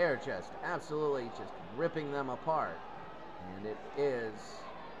 They're just absolutely just ripping them apart. And it is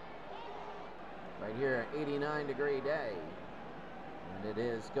right here, 89-degree day. And it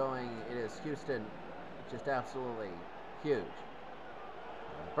is Houston just absolutely huge.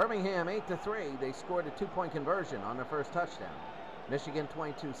 Birmingham 8-3. They scored a 2-point conversion on their first touchdown. Michigan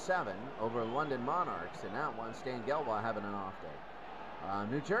 22-7 over London Monarchs in that one. Stan Gelbaugh having an off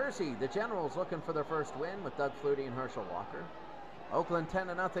day. New Jersey, the Generals looking for their first win with Doug Flutie and Herschel Walker. Oakland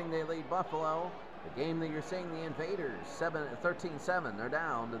 10-0. They lead Buffalo. The game that you're seeing, the Invaders 13-7. They're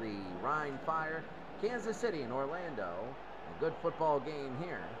down to the Rhine Fire. Kansas City and Orlando. A good football game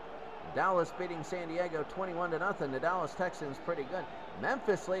here. Dallas beating San Diego 21-0. The Dallas Texans pretty good.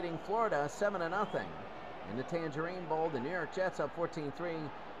 Memphis leading Florida 7-0. In the Tangerine Bowl, the New York Jets up 14-3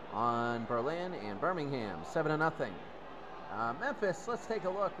 on Berlin, and Birmingham 7-0. Memphis, let's take a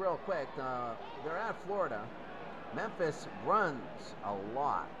look real quick. They're at Florida. Memphis runs a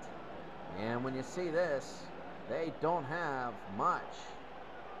lot. And when you see this, they don't have much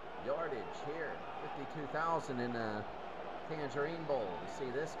yardage here. 52,000 in the Tangerine Bowl to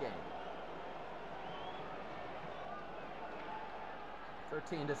see this game.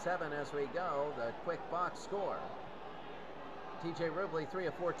 13-7 as we go. The quick box score. TJ Rubley 3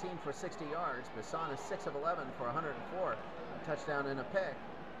 of 14 for 60 yards. Bassana 6 of 11 for 104. A touchdown and a pick.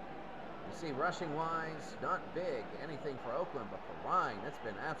 You see, rushing wise, not big anything for Oakland, but for Rhine, it's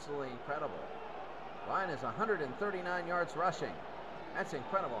been absolutely incredible. Rhine is 139 yards rushing. That's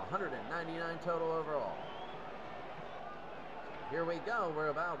incredible. 199 total overall. Here we go. We're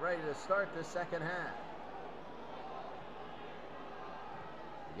about ready to start the second half.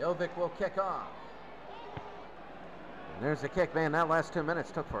 Jovic will kick off. And there's the kick. Man, that last 2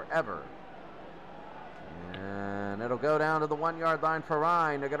 minutes took forever. And it'll go down to the 1 yard line for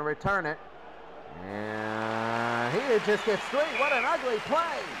Rhine. They're going to return it. And he just gets 3. What an ugly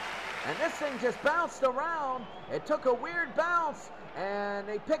play. And this thing just bounced around. It took a weird bounce. And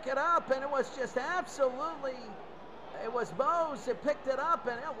they pick it up. And it was just absolutely... It was Bose that picked it up.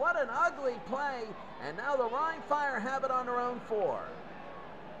 And what an ugly play. And now the Rhine Fire have it on their own 4.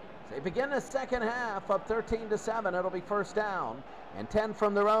 They begin the second half up 13-7. It'll be first down and 10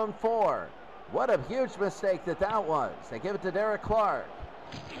 from their own 4. What a huge mistake that was. They give it to Derek Clark.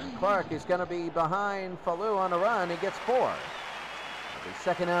 And Clark is going to be behind Fallu on the run. He gets 4. It'll be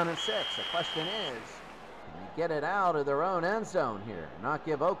second down and 6. The question is, can they get it out of their own end zone here? Not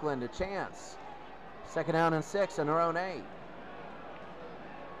give Oakland a chance. Second down and 6 on their own 8.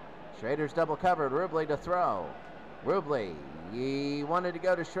 Schrader's double covered. Rubley to throw. Rubley, he wanted to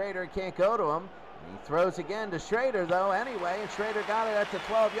go to Schrader, can't go to him. He throws again to Schrader, though, anyway, and Schrader got it at the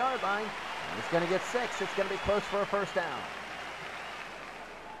 12-yard line. And he's going to get 6. It's going to be close for a first down.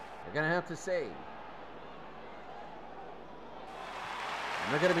 They're going to have to see.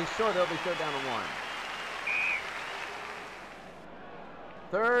 And they're going to be short. It'll be third down and 1.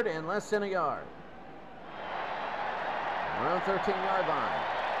 Third and less than a yard. Around 13-yard line.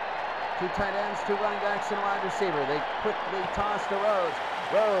 2 tight ends, 2 running backs, and a wide receiver. They quickly toss to Rhodes.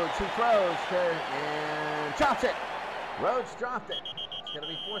 Rhodes, he throws and chops it. Rhodes dropped it. It's going to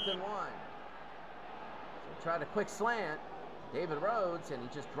be 4th and 1. So tried a quick slant. David Rhodes, and he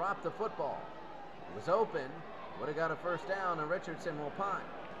just dropped the football. It was open. Would have got a first down, and Richardson will punt.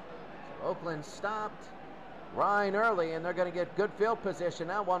 So Oakland stopped Ryan early, and they're going to get good field position.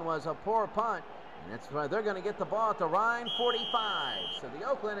 That one was a poor punt, and that's why they're going to get the ball at the Ryan 45. So the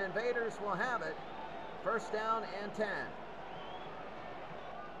Oakland Invaders will have it. First down and 10.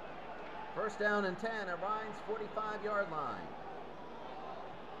 First down and 10 at Ryan's 45-yard line.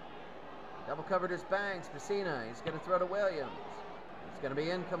 Double covered his Banks. Messina, he's going to throw to Williams. It's going to be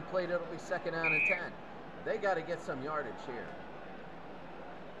incomplete. It'll be second down and 10. They got to get some yardage here.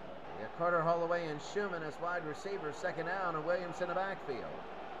 They got Carter, Holloway, and Schumann as wide receivers. Second down, and Williams in the backfield.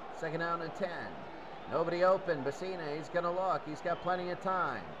 Second down and 10. Nobody open. Messina, he's going to look. He's got plenty of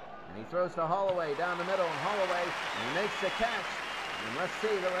time. And he throws to Holloway down the middle, and Holloway, and he makes the catch. And let's see,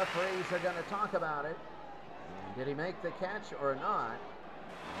 the referees are going to talk about it. And did he make the catch or not?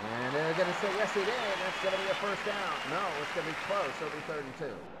 And they're going to say, yes, he did. That's going to be a first down. No, it's going to be close. It'll be 3rd and 2.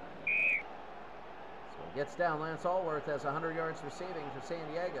 So he gets down. Lance Allworth has 100 yards receiving for San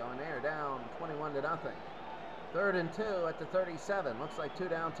Diego, and they're down 21-0. 3rd and 2 at the 37. Looks like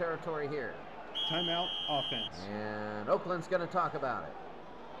 2-down territory here. Timeout offense. And Oakland's going to talk about it.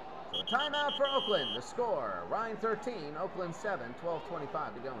 So timeout for Oakland. The score, Ryan 13, Oakland 7,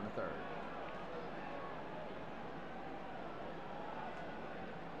 12:25 to go in the third.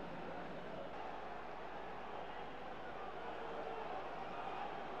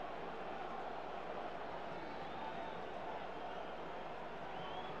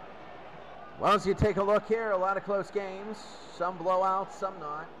 Well, as you take a look here, a lot of close games. Some blowouts, some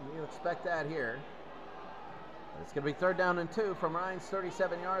not. You expect that here. It's going to be 3rd down and 2 from Ryan's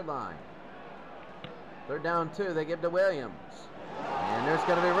 37-yard line. 3rd down 2, they give to Williams. And there's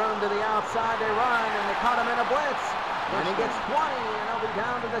going to be room to the outside. They run, and they caught him in a blitz. And he gets 20, and he'll be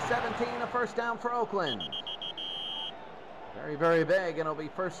down to the 17, a first down for Oakland. Very, very big, and it'll be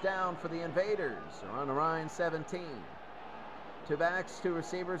first down for the Invaders. They're on the Ryan 17. 2 backs, 2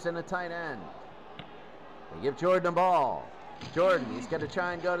 receivers, and a tight end. They give Jordan the ball. Jordan, he's going to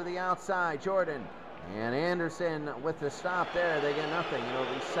try and go to the outside. Jordan. And Anderson with the stop there. They get nothing. It'll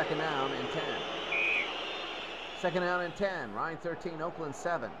be 2nd down and 10. 2nd down and 10. Ryan 13, Oakland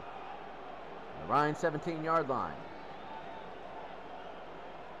 7. The Ryan 17-yard line.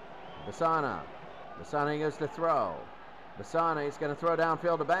 Basana. Basana goes to throw. Basana, he's going to throw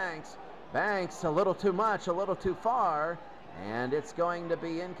downfield to Banks. Banks, a little too much, a little too far. And it's going to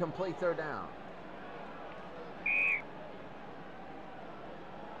be incomplete, 3rd down.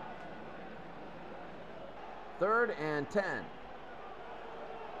 Third and 10.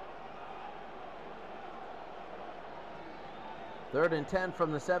 Third and 10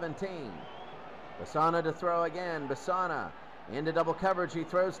 from the 17. Basana to throw again. Basana into double coverage. He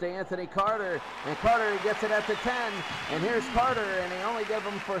throws to Anthony Carter. And Carter, he gets it at the 10. And here's Carter, and they only give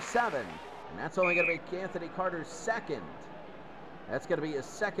him for 7. And that's only going to be Anthony Carter's 2nd. That's going to be his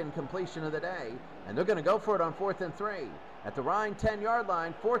 2nd completion of the day. And they're going to go for it on 4th and 3. At the Ryan 10-yard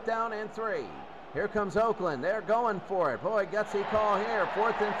line, 4th down and 3. Here comes Oakland. They're going for it. Boy, gutsy call here.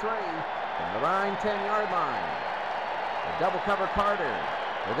 4th and 3 from the Ryan 10-yard line. They double cover Carter.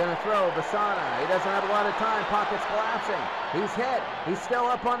 They're going to throw Basana. He doesn't have a lot of time. Pocket's collapsing. He's hit. He's still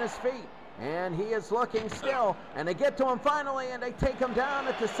up on his feet. And he is looking still. And they get to him finally, and they take him down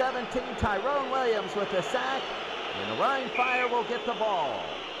at the 17. Tyrone Williams with the sack. And the Ryan Fire will get the ball.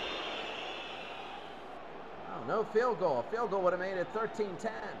 Oh, no field goal. A field goal would have made it 13-10.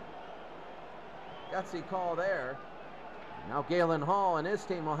 Gutsy call there. Now Galen Hall and his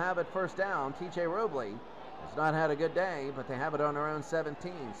team will have it first down. TJ Robley has not had a good day, but they have it on their own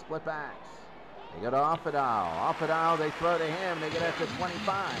 17. Split backs. They go to Offadal. Offadal, they throw to him. They get at the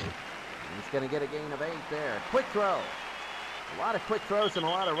 25. And he's going to get a gain of 8 there. Quick throw. A lot of quick throws and a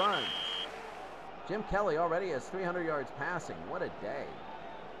lot of runs. Jim Kelly already has 300 yards passing. What a day.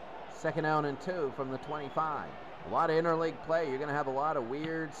 2nd down and 2 from the 25. A lot of interleague play. You're going to have a lot of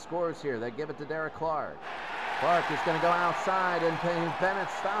weird scores here. They give it to Derek Clark. Clark is going to go outside, and Bennett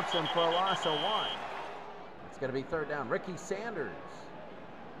stops him for a loss of 1. It's going to be 3rd down. Ricky Sanders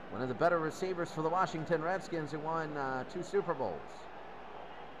One of the better receivers for the Washington Redskins, who won 2 Super Bowls.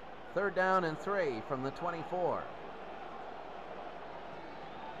 3rd down and 3 from the 24.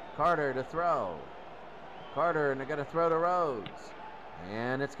 Carter to throw. Carter, and they're going to throw to Rhodes.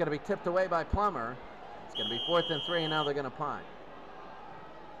 And it's going to be tipped away by Plummer. It's going to be 4th and 3, and now they're going to punt.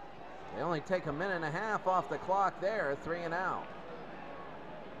 They only take a minute and a half off the clock there, 3 and out.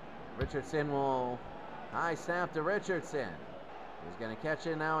 Richardson will high snap to Richardson. He's going to catch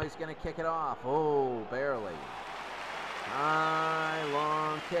it now. He's going to kick it off. Oh, barely. High,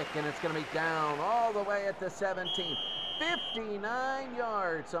 long kick, and it's going to be down all the way at the 17. 59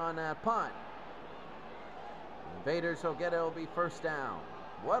 yards on that punt. Invaders will get it. It'll be 1st down.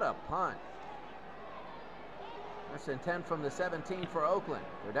 What a punt. 1st and 10 from the 17 for Oakland.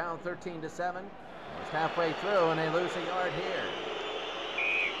 They're down 13-7. Almost halfway through, and they lose a yard here.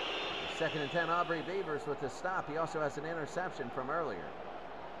 2nd and 10, Aubrey Beavers with the stop. He also has an interception from earlier.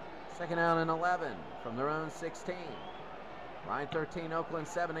 2nd down and 11 from their own 16. Line 13, Oakland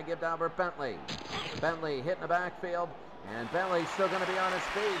 7 to give to Albert Bentley. Bentley hitting the backfield, and Bentley's still going to be on his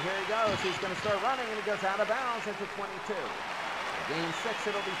feet. Here he goes. He's going to start running, and he goes out of bounds at the 22. Gain 6,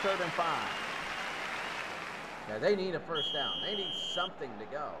 it'll be 3rd and 5. Yeah, they need a 1st down. They need something to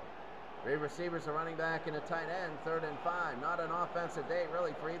go. 3 receivers, a running back, and a tight end. 3rd and 5. Not an offensive day,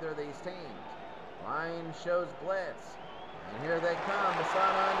 really, for either of these teams. Line shows blitz. And here they come.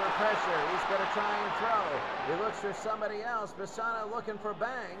 Bassano under pressure. He's going to try and throw. He looks for somebody else. Bassano looking for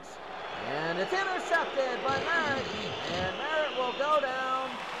Banks. And it's intercepted by Merritt. And Merritt will go down.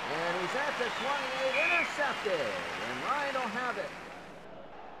 And he's at the 28, intercepted. And Ryan will have it.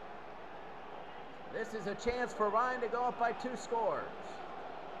 This is a chance for Ryan to go up by 2 scores.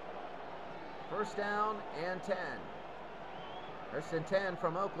 1st down and 10. 1st and 10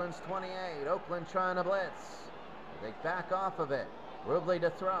 from Oakland's 28. Oakland trying to blitz. They back off of it. Rubley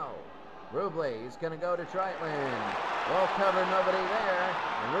to throw. Rubley is going to go to Treitland. Well covered, nobody there.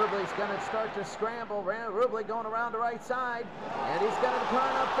 And Rubley's going to start to scramble. Rubley going around the right side. And he's going to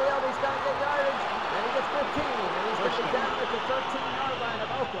turn upfield. He's going to get yardage. And he gets 15. And he's going to be down at the 13-yard line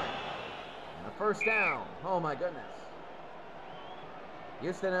of Oakland. And a 1st down. Oh, my goodness.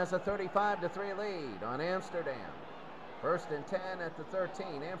 Houston has a 35-3 lead on Amsterdam. 1st and 10 at the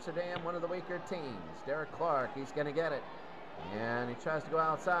 13. Amsterdam, one of the weaker teams. Derek Clark, he's going to get it. And he tries to go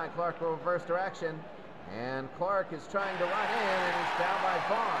outside. Clark will reverse direction. And Clark is trying to run in, and he's down by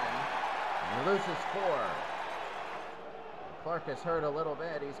Vaughn. And he loses 4. Clark is hurt a little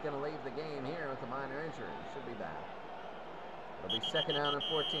bit. He's going to leave the game here with a minor injury. Should be back. It'll be 2nd down and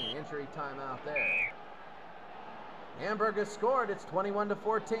 14. Injury timeout there. Hamburg has scored. It's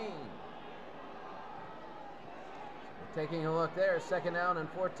 21-14. Taking a look there, 2nd down and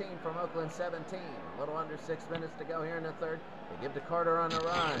 14 from Oakland 17. A little under 6 minutes to go here in the 3rd. They give to Carter on the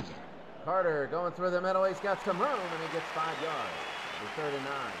run. Carter going through the middle. He's got some room, and he gets 5 yards. The 3rd and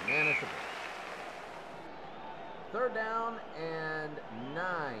 9. Manageable. 3rd down and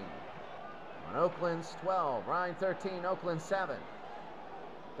 9 on Oakland's 12. Ryan 13, Oakland 7.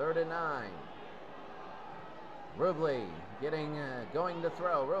 3rd and 9. Rubley going to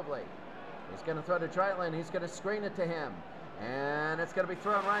throw. Rubley. He's going to throw to Treitland. He's going to screen it to him. And it's going to be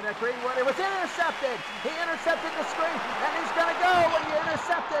thrown right at Greenwood. It was intercepted. He intercepted the screen. And he's going to go when you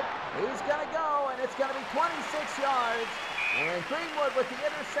intercept it. He's going to go, and it's going to be 26 yards. And Greenwood with the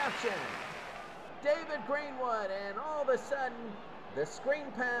interception. David Greenwood. And all of a sudden, the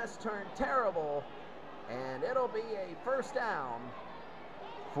screen pass turned terrible. And it'll be a 1st down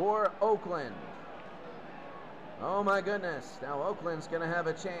for Oakland. Oh, my goodness. Now Oakland's going to have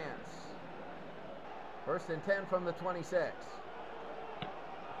a chance. 1st and 10 from the 26.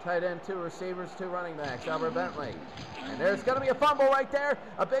 Tight end, 2 receivers, 2 running backs. Albert Bentley. And there's going to be a fumble right there.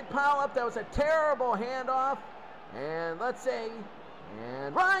 A big pile up. That was a terrible handoff. And let's see.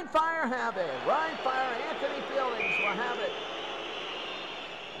 And Ryan Fire have it. Ryan Fire, Anthony Fieldings will have it.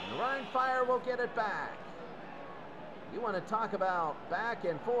 And Ryan Fire will get it back. You want to talk about back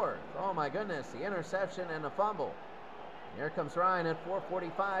and forth. Oh, my goodness. The interception and the fumble. Here comes Ryan at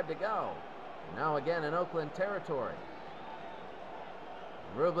 4:45 to go. Now again in Oakland territory.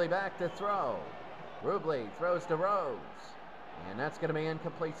 Rubley back to throw. Rubley throws to Rhodes. And that's going to be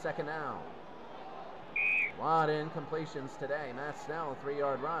incomplete, 2nd down. A lot of incompletions today. Matt Snell,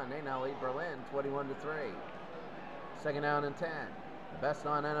 3-yard run. They now lead Berlin 21-3. 2nd down and 10. The best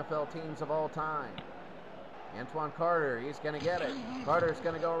non-NFL teams of all time. Antoine Carter, he's going to get it. Carter's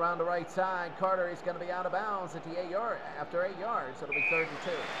going to go around the right side. Carter is going to be out of bounds at the 8-yard. After 8 yards, it'll be 3rd and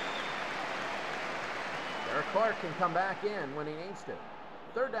 2. Derek Clark can come back in when he needs to.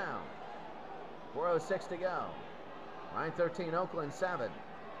 3rd down. 4:06 to go. Ryan 13, Oakland 7.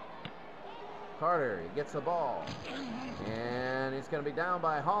 Carter, he gets the ball. And he's going to be down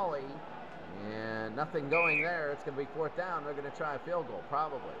by Hawley. And nothing going there. It's going to be 4th down. They're going to try a field goal,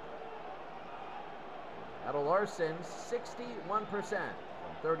 probably. Adel Larson, 61% from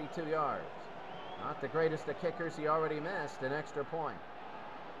 32 yards. Not the greatest of kickers. He already missed an extra point.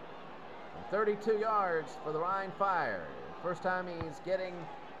 From 32 yards for the Rhine Fire. First time he's getting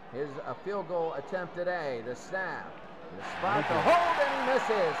a field goal attempt today. The snap, the spot, the hold, and he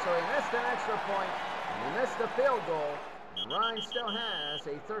misses. So he missed an extra point, and he missed a field goal. And Rhine still has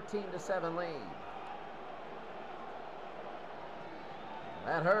a 13-7 lead.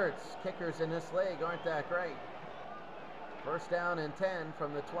 That hurts. Kickers in this league aren't that great. First down and 10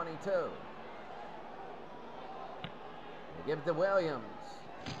 from the 22. They give it to Williams.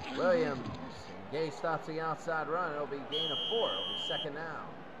 Williams. Gay stops the outside run. It'll be a gain of 4. It'll be 2nd down.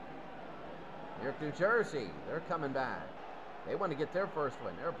 New York, New Jersey. They're coming back. They want to get their first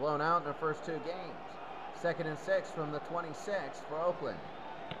win. They're blown out in their first 2 games. 2nd and 6 from the 26 for Oakland.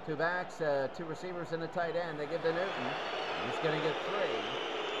 2 backs, 2 receivers, and a tight end. They give to Newton. He's going to get 3.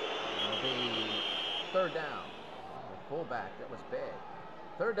 It'll be 3rd down. The fullback, that was big.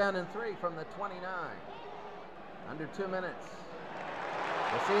 3rd down and 3 from the 29. Under 2 minutes.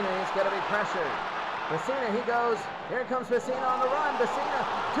 Messina, he's going to be pressured. Messina, he goes. Here comes Messina on the run. Messina,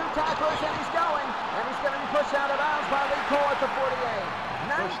 2 tacklers, and he's going. And he's going to be pushed out of bounds by Lee Cole at the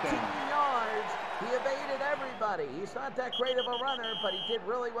 48. 19 yards. He evaded everybody. He's not that great of a runner, but he did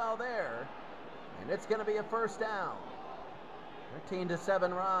really well there. And it's going to be a 1st down.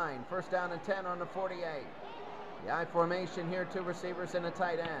 13-7 Rhine. 1st down and 10 on the 48. The I formation here, 2 receivers and a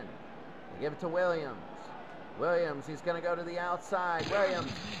tight end. They give it to Williams. Williams, he's going to go to the outside.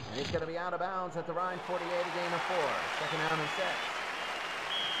 Williams, and he's going to be out of bounds at the Rhine 48, a gain of 4. 2nd down and 6.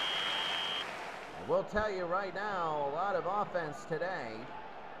 And we'll tell you right now, a lot of offense today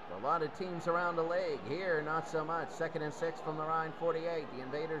for a lot of teams around the league. Here, not so much. 2nd and 6 from the Rhine 48. The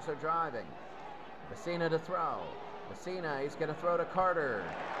Invaders are driving. Messina to throw. Messina, he's going to throw to Carter.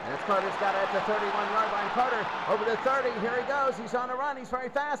 And it's Carter's got it at the 31-yard line. Carter over to 30. Here he goes. He's on a run. He's very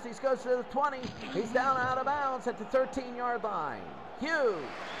fast. He goes to the 20. He's down out of bounds at the 13-yard line. Huge.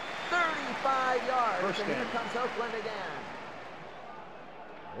 35 yards. And here comes Oakland again.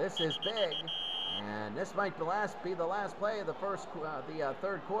 This is big. And this might be the last play of the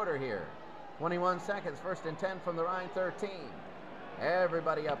 3rd quarter here. 21 seconds. 1st and 10 from the Rhine 13.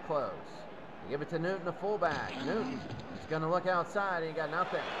 Everybody up close. They give it to Newton, the fullback. Newton is going to look outside, and he got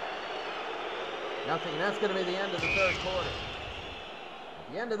nothing. Nothing, and that's going to be the end of the 3rd quarter.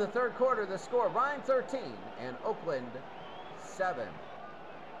 At the end of the 3rd quarter, the score, Rhine 13 and Oakland 7.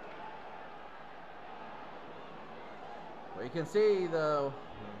 Well, you can see the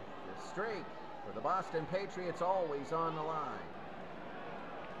streak for the Boston Patriots always on the line.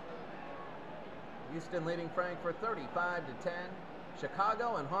 Houston leading Frankfurt 35-10.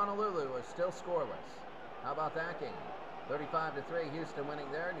 Chicago and Honolulu are still scoreless. How about that game? 35-3, Houston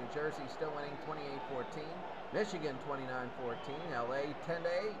winning there. New Jersey still winning 28-14. Michigan 29-14. LA 10-8.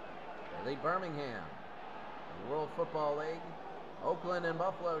 They lead Birmingham. In the World Football League, Oakland and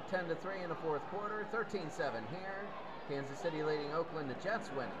Buffalo 10-3 in the 4th quarter. 13-7 here. Kansas City leading Oakland. The Jets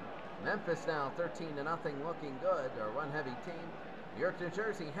winning. Memphis now 13-0, looking good. They're a run-heavy team. New York, New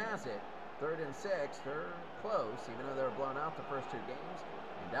Jersey has it. 3rd and 6, they're close, even though they were blown out the first 2 games.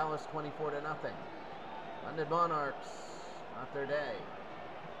 And Dallas 24-0. London Monarchs, not their day.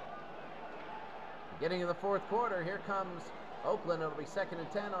 Beginning of the 4th quarter, here comes Oakland. It'll be 2nd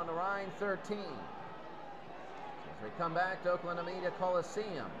and 10 on the Rhine 13. As we come back to Oklahoma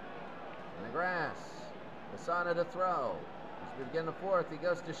Coliseum. In the grass, Lasana to throw. As we begin the 4th, he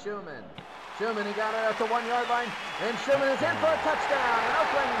goes to Schumann. Schumann, he got it at the 1-yard line, and Schumann is in for a touchdown. And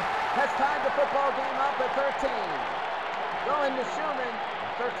Oakland has tied the football game up at 13. Going to Schumann,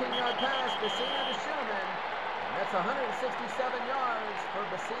 a 13-yard pass, Messina to Schumann. And that's 167 yards for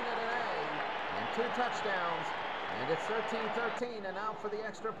Messina today, and 2 touchdowns. And it's 13-13, and now for the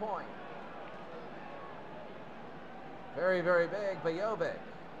extra point. Very, very big, Bajovic.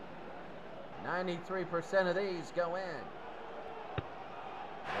 93% of these go in.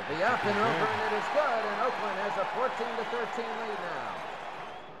 It'll be up and over, and it is good, and Oakland has a 14-13 lead now.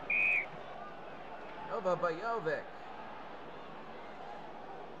 Nova Bajovic.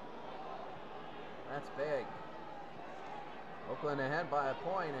 That's big. Oakland ahead by a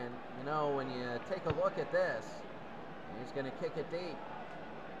point, and you know, when you take a look at this, he's going to kick it deep.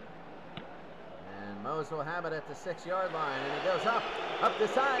 And Mose will have it at the 6-yard line, and he goes up the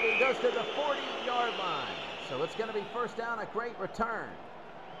side, he goes to the 40-yard line. So it's going to be 1st down, a great return.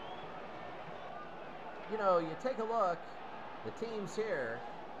 You know, you take a look, the teams here,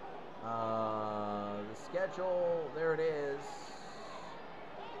 The schedule, there it is.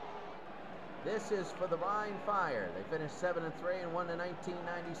 This is for the Rhine Fire. They finished 7-3 and won in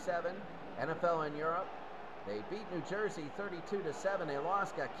 1997. NFL in Europe. They beat New Jersey 32-7. They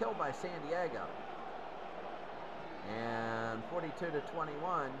lost, got killed by San Diego. And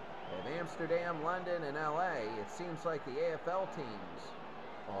 42-21. They have Amsterdam, London, and LA. It seems like the AFL teams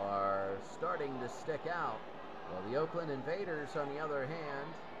are starting to stick out. Well, the Oakland Invaders, on the other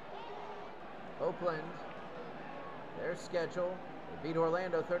hand, Oakland, their schedule, they beat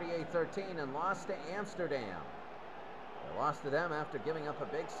Orlando 38-13 and lost to Amsterdam. They lost to them after giving up a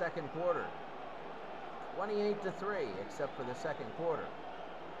big second quarter. 28-3, except for the second quarter.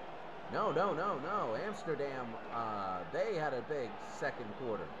 No. Amsterdam, they had a big second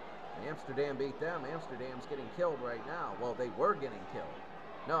quarter. Amsterdam beat them. Amsterdam's getting killed right now. Well, they were getting killed.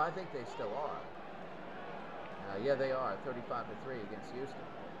 No, I think they still are. Yeah, they are. 35-3 against Houston.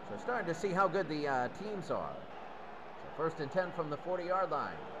 So starting to see how good the teams are. So first and 10 from the 40-yard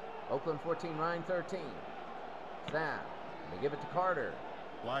line. Oakland 14, Rhine 13. Snap. They give it to Carter.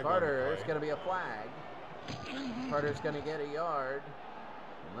 Carter is going to be a flag. Carter's going to get a yard.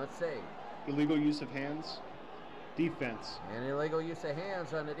 And let's see. Illegal use of hands. Defense. And illegal use of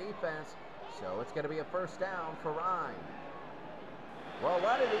hands on the defense. So it's going to be a first down for Rhine. Well, a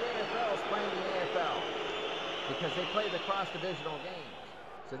lot of the AFL is playing the AFL because they play the cross-divisional games.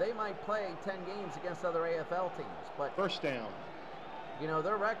 So they might play 10 games against other AFL teams. But first down. You know,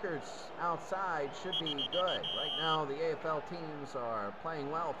 their records outside should be good. Right now, the AFL teams are playing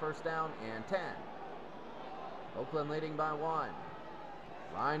well. First down and 10. Oakland leading by 1.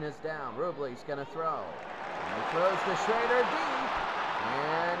 Rhine is down. Rubley's going to throw. And he throws to Schrader deep.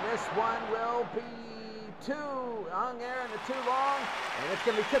 And this one will be too long there and too long. And it's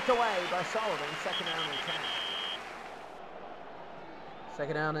going to be tipped away by Sullivan. Second down and 10.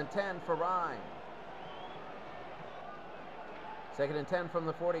 Second down and 10 for Rhine. Second and 10 from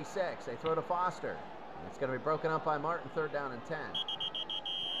the 46. They throw to Foster. And it's going to be broken up by Martin. Third down and 10.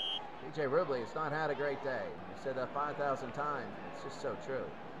 P.J. Rubley has not had a great day. We've said that 5,000 times. It's just so true.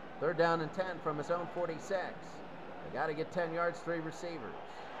 Third down and 10 from his own 46. They got to get 10 yards, 3 receivers.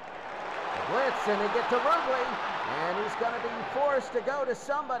 The blitz, and they get to Rubley. And he's going to be forced to go to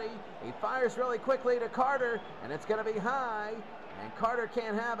somebody. He fires really quickly to Carter. And it's going to be high. And Carter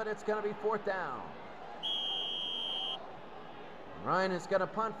can't have it. It's going to be fourth down. Rhine is going to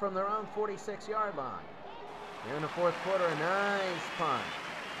punt from their own 46-yard line. Here in the fourth quarter, a nice punt.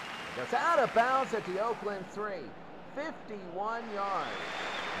 It goes out of bounds at the Oakland 3. 51 yards.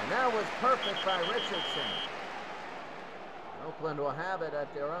 And that was perfect by Richardson. Oakland will have it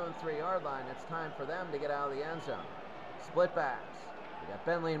at their own 3-yard line. It's time for them to get out of the end zone. Split backs. We got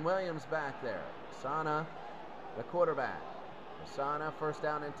Bentley and Williams back there. Sana, the quarterback. Sana, first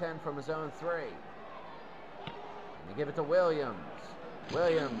down and 10 from his own 3. And they give it to Williams.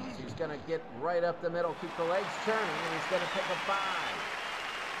 Williams, he's going to get right up the middle, keep the legs turning, and he's going to pick a 5.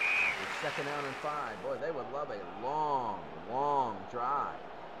 It's second down and 5. Boy, they would love a long drive.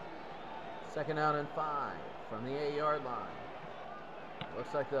 Second down and 5 from the 8-yard line.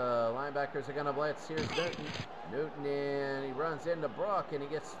 Looks like the linebackers are going to blitz. Here's Newton. Newton, and he runs into Brook, and he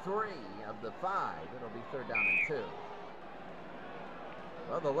gets 3 of the 5. It'll be third down and 2.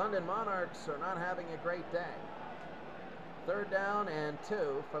 Well, the London Monarchs are not having a great day. Third down and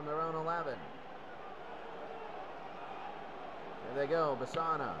 2 from their own 11. There they go,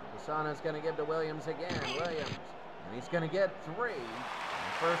 Bassana. Bassana's going to give to Williams again. Williams, and he's going to get 3. And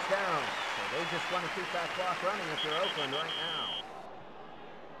first down. So they just want to keep that clock running if they're Oakland right now.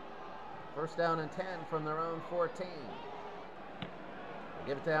 First down and 10 from their own 14. They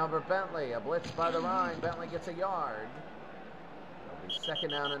give it to Albert Bentley. A blitz by the Rhine. Bentley gets a yard. It'll be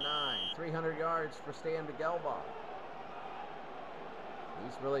second down and 9. 300 yards for Stan Gelbach.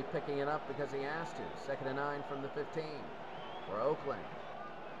 He's really picking it up because he has to. Second and 9 from the 15 for Oakland.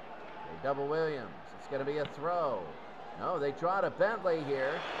 They double Williams. It's going to be a throw. No, they draw to Bentley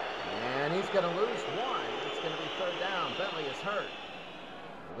here. And he's going to lose 1. It's going to be third down. Bentley is hurt.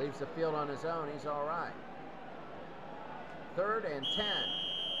 He leaves the field on his own. He's all right. Third and 10.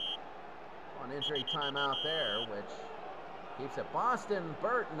 On injury timeout there, which keeps it. Boston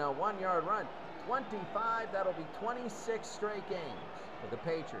Burton, a 1-yard run. 25, that'll be 26 straight games for the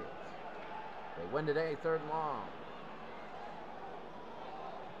Patriots. They win today, third and long.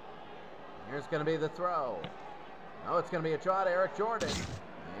 Here's going to be the throw. No, it's going to be a draw to Eric Jordan.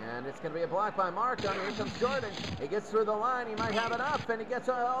 And it's going to be a block by Markham. Here comes Jordan. He gets through the line. He might have enough. And he gets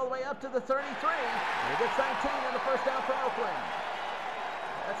all the way up to the 33. And he gets 19 and the first down for Oakland.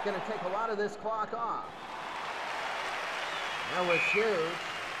 That's going to take a lot of this clock off. That was huge.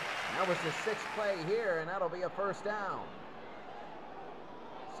 That was the sixth play here, and that'll be a first down.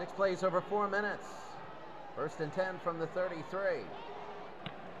 6 plays over 4 minutes. 1st and 10 from the 33.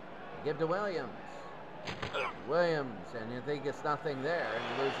 Give to Williams. Williams, and you think it's nothing there, and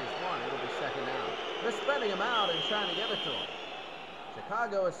he loses one. It'll be second down. They're spreading him out and trying to give it to him.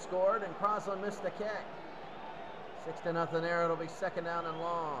 Chicago has scored, and Crosland missed the kick. 6-0 there. It'll be second down and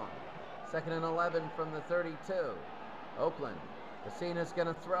long. 2nd and 11 from the 32. Oakland. Messina's going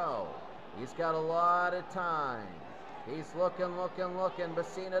to throw. He's got a lot of time. He's looking.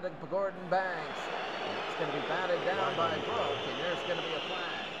 Messina to Gordon Banks. And it's going to be batted down by Brook, and there's going to be a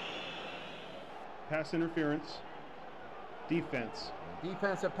flag. Pass interference. Defense.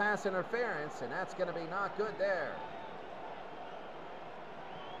 Defensive pass interference, and that's going to be not good there.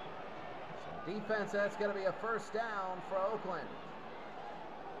 So defense, that's going to be a first down for Oakland.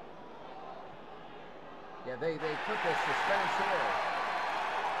 Yeah, they took this suspense here.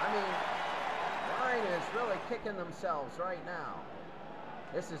 I mean, line is really kicking themselves right now.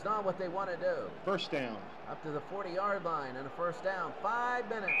 This is not what they want to do. First down. Up to the 40-yard line and a first down. 5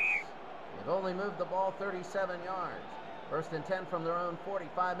 minutes. They've only moved the ball 37 yards. 1st and 10 from their own 40.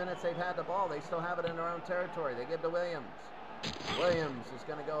 5 minutes they've had the ball. They still have it in their own territory. They give to Williams. Williams is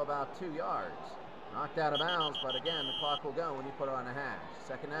going to go about 2 yards. Knocked out of bounds, but again, the clock will go when you put it on a hash.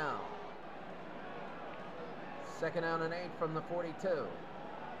 Second down. 2nd down and 8 from the 42.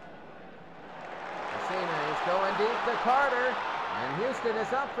 Messina is going deep to Carter, and Houston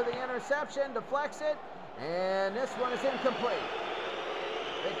is up for the interception, deflects it, and this one is incomplete.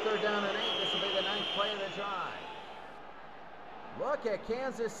 Big 3rd down and 8. This will be the 9th play of the drive. Look at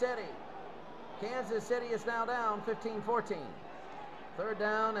Kansas City. Kansas City is now down 15-14. 3rd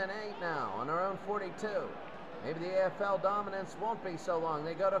down and 8 now on their own 42. Maybe the AFL dominance won't be so long.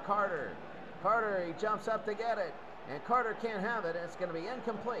 They go to Carter. Carter, he jumps up to get it, and Carter can't have it. It's going to be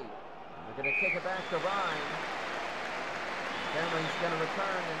incomplete. They're going to kick it back to Ryan. Finley's going to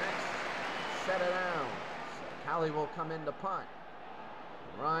return the next set of downs. So Kale will come in to punt.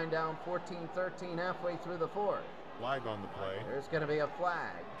 Ryan down 14-13 halfway through the 4th. Flag on the play. There's going to be a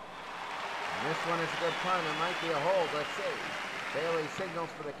flag. And this one is a good punt. It might be a hold. Let's see. Bailey signals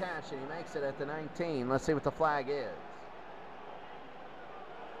for the catch, and he makes it at the 19. Let's see what the flag is.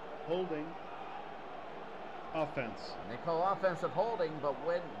 Holding. Offense. And they call offensive holding, but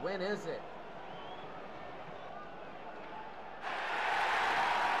when is it?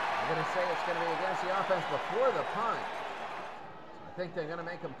 I'm going to say it's going to be against the offense before the punt. So I think they're going to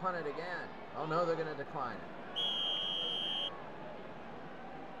make them punt it again. Oh, no, they're going to decline it.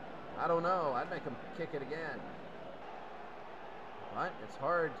 I don't know. I'd make them kick it again. But it's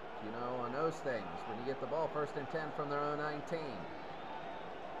hard, you know, on those things when you get the ball 1st and 10 from their own 19. And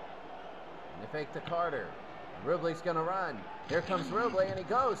they fake to Carter. Rubley's going to run. Here comes Rubley, and he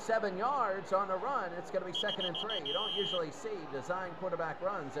goes 7 yards on the run. It's going to be 2nd and 3. You don't usually see design quarterback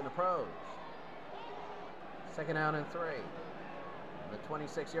runs in the pros. 2nd down and 3. On the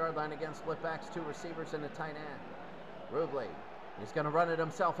 26-yard line again, split backs, 2 receivers and a tight end. Rubley, he's going to run it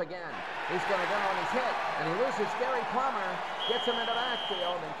himself again. He's going to go, and he's hit, and he loses Gary Plummer. Gets him into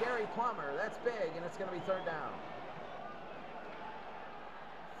backfield, and Gary Plummer, that's big, and it's going to be 3rd down.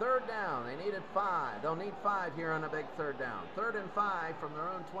 3rd down. They needed 5. They'll need 5 here on a big 3rd down. 3rd and 5 from their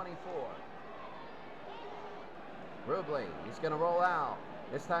own 24. Rubley, he's going to roll out.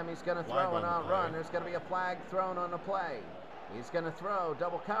 This time he's going to throw and not run. There's going to be a flag thrown on the play. He's going to throw,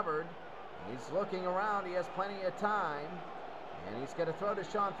 double covered. He's looking around. He has plenty of time. And he's going to throw to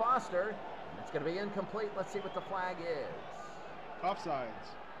Sean Foster. And it's going to be incomplete. Let's see what the flag is.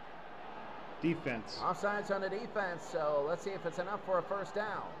 Offsides. Defense. Offsides on the defense, so let's see if it's enough for a 1st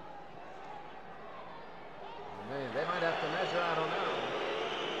down. They might have to measure, I don't know.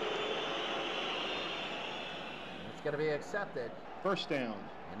 It's going to be accepted. 1st down.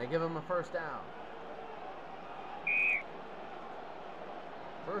 And they give him a 1st down.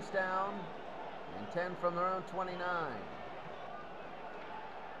 1st down and 10 from their own 29.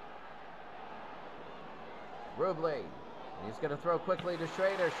 Rubley. He's going to throw quickly to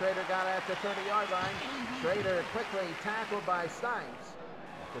Schrader. Schrader got it at the 30-yard line. Schrader quickly tackled by Snipes.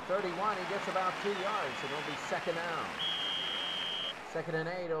 At the 31, he gets about 2 yards, and it'll be 2nd down. 2nd and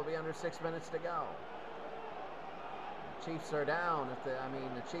 8, it'll be under 6 minutes to go. The Chiefs are down. If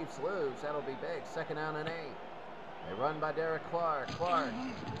the Chiefs lose, that'll be big. 2nd down and 8. They run by Derek Clark. Clark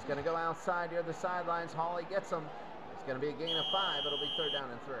is going to go outside near the sidelines. Hawley gets him. It's going to be a gain of 5. It'll be 3rd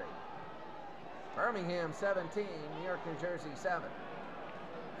down and 3. Birmingham 17, New York, New Jersey 7.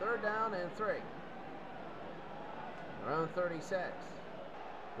 3rd down and 3. Their own 36.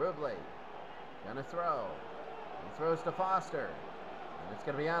 Rubley going to throw. He throws to Foster. It's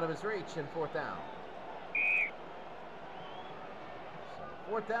going to be out of his reach in 4th down.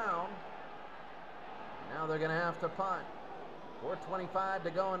 So 4th down. Now they're going to have to punt. 4:25 to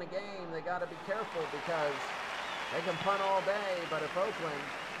go in the game. They got to be careful because they can punt all day, but if Oakland,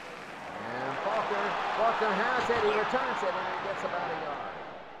 and Faulkner has it, he returns it, and he gets about a yard.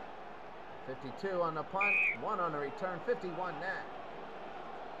 52 on the punt, 1 on the return, 51 net.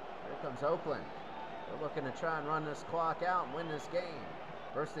 Here comes Oakland. They're looking to try and run this clock out and win this game.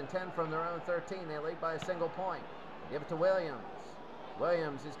 1st and 10 from their own 13. They lead by a single point. They give it to Williams.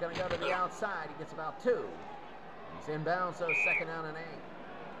 Williams is going to go to the outside. He gets about 2. He's inbounds, so 2nd down and 8.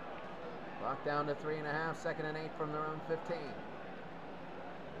 Clock down to 3.5, 2nd and 8 from their own 15.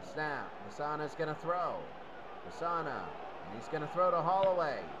 The snap. Masana's going to throw. Masana. And he's going to throw to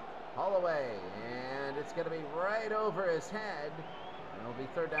Holloway. Holloway. And it's going to be right over his head. And it'll be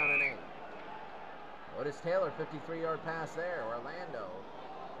 3rd down and 8. Otis Taylor, 53-yard pass there. Orlando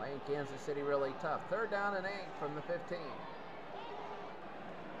playing Kansas City really tough. 3rd down and 8 from the 15.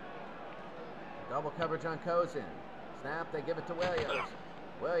 Double coverage on Kozin. Snap, they give it to Williams.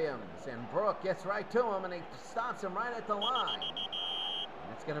 Williams, and Brooke gets right to him, and he stops him right at the line.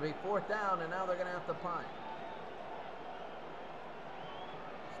 And it's going to be 4th down, and now they're going to have to punt.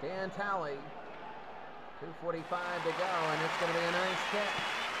 Stan Talley, 2:45 to go, and it's going to be a nice kick.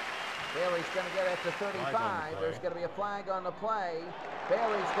 Bailey's going to get it to 35. There's going to be a flag on the play.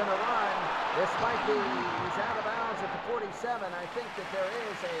 Bailey's going to run. This might be, he's out of bounds at the 47. I think that there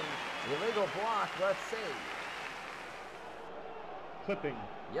is a illegal block. Let's see. Clipping.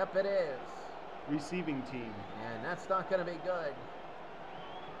 Yep, it is. Receiving team. And that's not going to be good.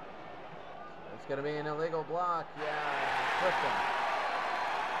 It's going to be an illegal block. Yeah, clipping.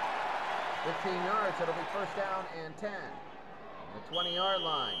 15 yards. It'll be 1st down and 10. The 20-yard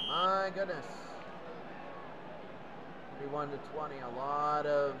line. My goodness. 31 to 20. A lot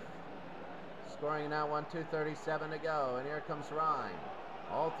of scoring now. 2:37 to go. And here comes Ryan.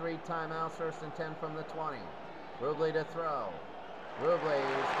 All 3 timeouts. 1st and 10 from the 20. Rubley to throw. Rubley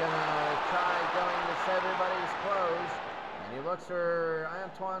is going to try going to say everybody's closed. And he looks for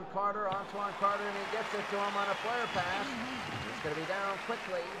Antoine Carter, and he gets it to him on a flare pass. He's going to be down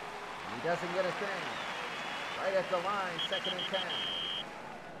quickly. And he doesn't get a thing. Right at the line, 2nd and 10.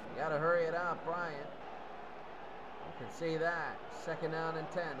 You got to hurry it up, Bryant. You can see that. 2nd down and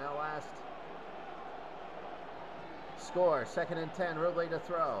 10. Now last score, 2nd and 10. Rubley to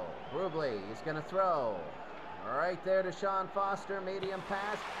throw. Rubley is going to throw. Right there to Sean Foster, medium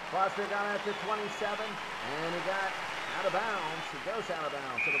pass. Foster got out to 27, and he got out of bounds. He goes out of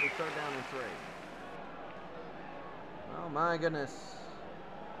bounds. It'll be 3rd down and 3. Oh my goodness.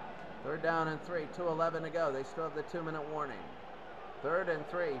 3rd down and 3, 2:11 to go. They still have the 2-minute warning. 3rd and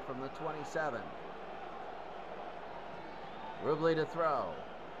 3 from the 27. Rubley to throw.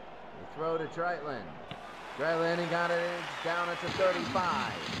 They throw to Dreitlin. Dreitlin, he got it down at the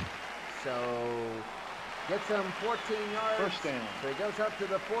 35. So gets him 14 yards. 1st down. So he goes up to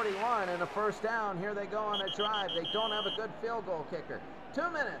the 41 and a 1st down. Here they go on a drive. They don't have a good field goal kicker. 2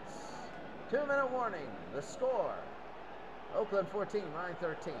 minutes. 2-minute warning. The score. Oakland 14, Ryan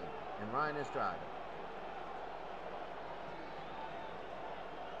 13. And Ryan is driving.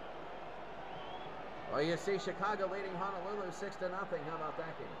 Well, you see Chicago leading Honolulu 6-0. How about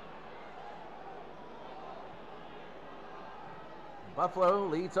that game? Buffalo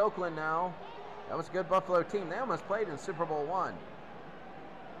leads Oakland now. That was a good Buffalo team. They almost played in Super Bowl I.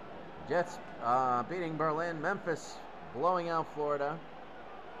 Jets beating Berlin. Memphis blowing out Florida.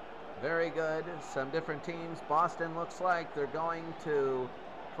 Very good. Some different teams. Boston looks like they're going to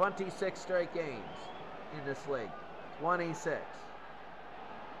 26 straight games in this league. 26.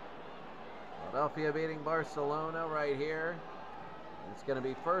 Philadelphia beating Barcelona right here. It's going to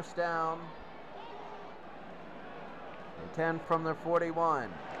be 1st down and 10 from their 41.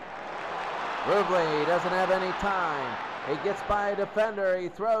 Rubley doesn't have any time. He gets by a defender. He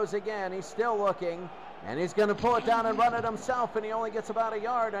throws again. He's still looking. And he's going to pull it down and run it himself. And he only gets about a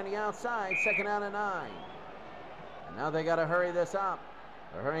yard on the outside. 2nd down and 9. And now they got to hurry this up.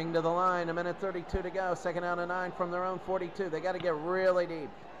 They're hurrying to the line. 1:32 to go. 2nd down and 9 from their own 42. They got to get really deep.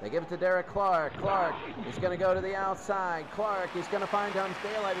 They give it to Derek Clark. Clark is going to go to the outside. Clark is going to find Holmes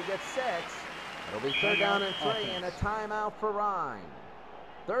Daylight. He gets 6. It'll be 3rd down and 3 and a timeout for Ryan.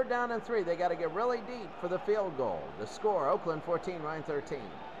 3rd down and 3. They got to get really deep for the field goal. The score, Oakland 14, Ryan 13.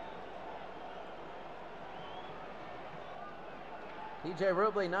 TJ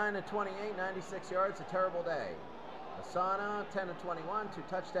Rubley, 9-28, 96 yards, a terrible day. Asana, 10-21, 2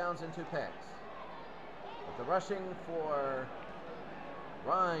 touchdowns and 2 picks. But the rushing for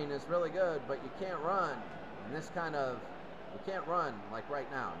Ryan is really good, but you can't run in this kind of You can't run like right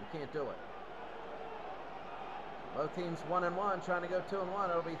now. You can't do it. Both teams 1-1, trying to go 2-1.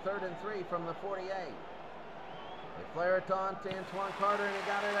 It'll be 3rd and 3 from the 48. They flare it on to Antoine Carter, and he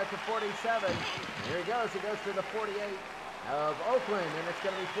got it at the 47. And here he goes. He goes to the 48 of Oakland, and it's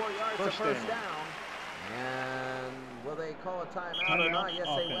going to be 4 yards to first down. And will they call a timeout or not? Yes,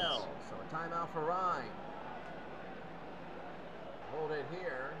 they will. So a timeout for Rhine. Hold it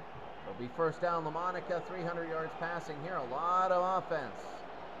here. It'll be first down, LaMonica, 300 yards passing here. A lot of offense.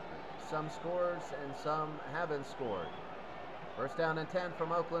 Some scores and some haven't scored. First down and 10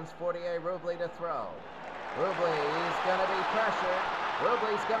 from Oakland's 48. Rubley to throw. Rubley, he's going to be pressured.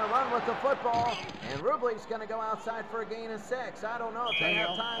 Rubley's going to run with the football, and Rubley's going to go outside for a gain of 6. I don't know if they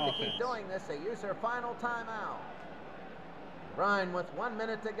have time to keep doing this. They use their final timeout. Rhine with 1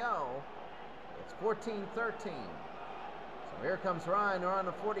 minute to go. It's 14-13. So here comes Rhine. They're on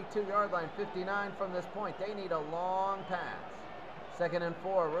the 42-yard line, 59 from this point. They need a long pass. 2nd and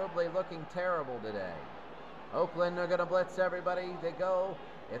 4. Rubley looking terrible today. Oakland are going to blitz everybody. They go.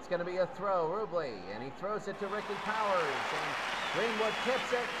 It's going to be a throw. Rubley, and he throws it to Ricky Powers, and Greenwood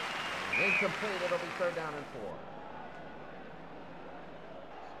tips it. Incomplete. It'll be 3rd down and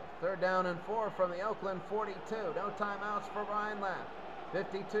 4. 3rd down and 4 from the Oakland 42. No timeouts for Rhine left.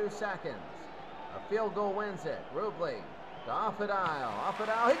 52 seconds. A field goal wins it. Rubley to Offedile.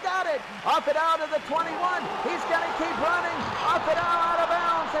 Offedile, he got it! Offedile to the 21. He's going to keep running. Offedile out of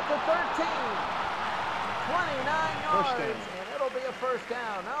bounds at the 13. 29 yards, and it'll be a first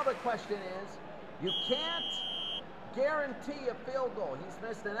down. Now the question is, you can't guarantee a field goal. He's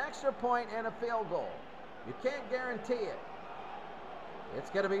missed an extra point and a field goal. You can't guarantee it. It's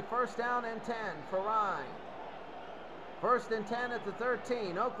going to be first down and 10 for Rhine. 1st and 10 at the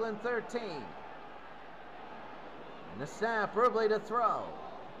 13. Oakland 13. And the snap, Rubley to throw.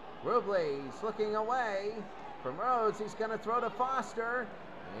 Rubley's looking away from Rhodes. He's going to throw to Foster.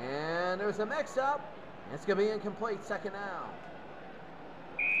 And there's a mix-up. It's going to be incomplete. 2nd down.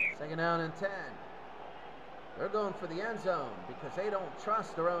 2nd down and 10. They're going for the end zone because they don't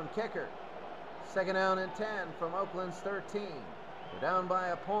trust their own kicker. 2nd down and 10 from Oakland's 13. They're down by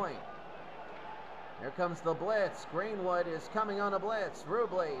a point. Here comes the blitz. Greenwood is coming on a blitz.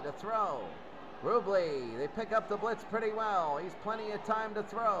 Rubley to throw. Rubley, they pick up the blitz pretty well. He's plenty of time to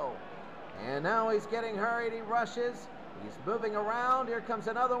throw. And now he's getting hurried. He rushes. He's moving around. Here comes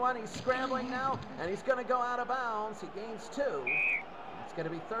another one. He's scrambling now, and he's going to go out of bounds. He gains 2. It's going to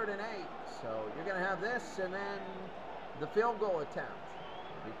be 3rd and 8. So you're going to have this and then the field goal attempt.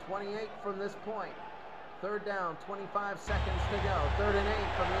 It'll be 28 from this point. 3rd down, 25 seconds to go. 3rd and 8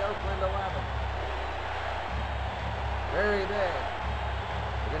 from the Oakland 11. Very big.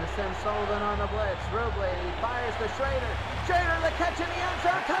 They're going to send Sullivan on the blitz. Rubley fires to Schrader. Schrader, the catch in the end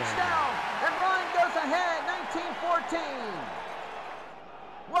zone. Touchdown. And Rhine goes ahead, 19-14.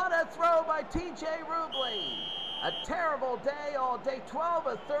 What a throw by T.J. Rubley. A terrible day all day, 12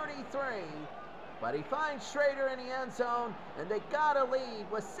 of 33. But he finds Schrader in the end zone, and they got a lead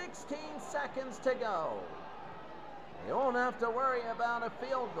with 16 seconds to go. They won't have to worry about a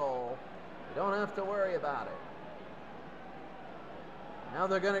field goal. They don't have to worry about it. Now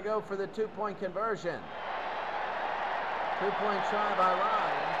they're going to go for the 2-point conversion. 2-point try by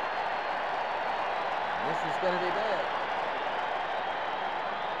Rhine. And this is going to be big.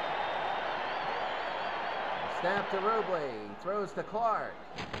 Snap to Rubley. Throws to Clark.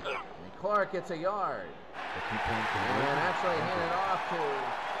 And Clark gets a yard. And actually handed off to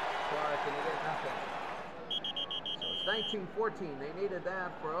Clark, and he gets nothing. So it's 19-14. They needed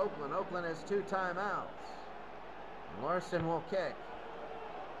that for Oakland. Oakland has 2 timeouts. And Larson will kick.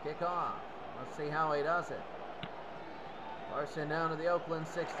 Kick off. Let's see how he does it. Larson down to the Oakland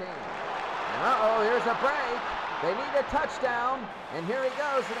 16. And uh-oh, here's a break. They need a touchdown. And here he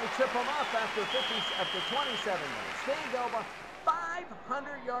goes, and they trip him up after 27 minutes. Stan Gelba,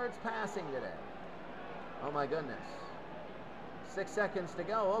 500 yards passing today. Oh my goodness. 6 seconds to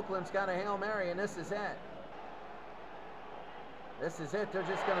go. Oakland's got a Hail Mary, and this is it. This is it. They're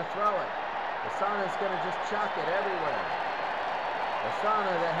just going to throw it. Asana's going to just chuck it everywhere. Asana,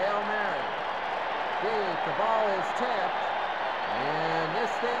 the Hail Mary. Deep, the ball is tipped. And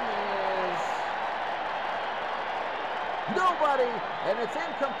this thing is nobody, and it's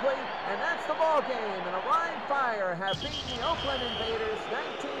incomplete, and that's the ball game. And the Rhine Fire have beaten the Oakland Invaders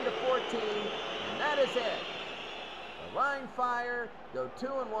 19-14, and that is it. The Rhine Fire go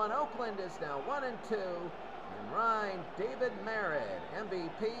 2-1. Oakland is now 1-2. And Rhine, David Merritt,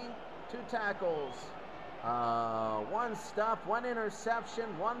 MVP, 2 tackles, 1 stuff, 1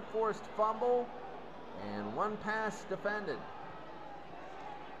 interception, 1 forced fumble, and 1 pass defended.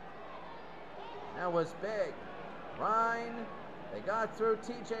 That was big. Rhine, they got through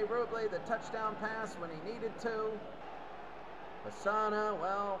T.J. Rubley, the touchdown pass when he needed to. Fasana,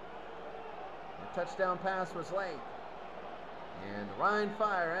 well, the touchdown pass was late. And Rhine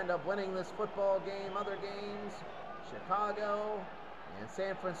Fire end up winning this football game. Other games, Chicago and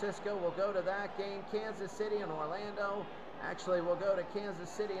San Francisco will go to that game. Kansas City and Orlando. Actually, we'll go to Kansas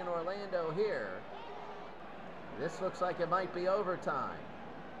City and Orlando here. This looks like it might be overtime.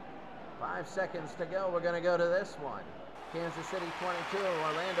 5 seconds to go. We're going to go to this one. Kansas City 22,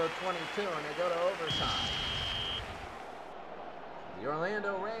 Orlando 22, and they go to overtime. The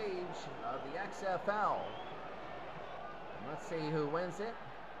Orlando Rage of the XFL. Let's see who wins it.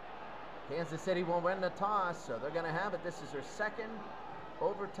 Kansas City will win the toss, so they're going to have it. This is their second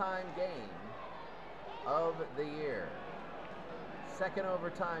overtime game of the year. Second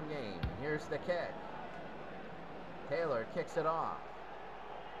overtime game. And here's the kick. Taylor kicks it off.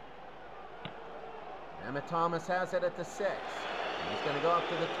 Emmett Thomas has it at the 6. And he's going to go up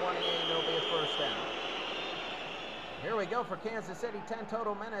to the 28, and it'll be a first down. Here we go for Kansas City. 10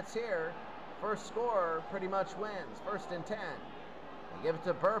 total minutes here. First scorer pretty much wins. 1st and 10. They give it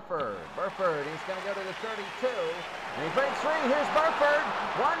to Burford. Burford, he's going to go to the 32. And he breaks free. Here's Burford.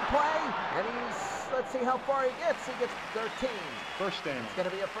 One play. And let's see how far he gets. He gets 13. First down. It's going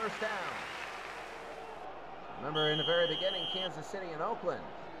to be a first down. Remember in the very beginning, Kansas City and Oakland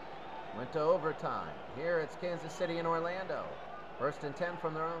went to overtime. Here it's Kansas City and Orlando. 1st and 10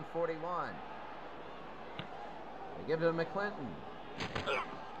 from their own 41. They give it to McClinton.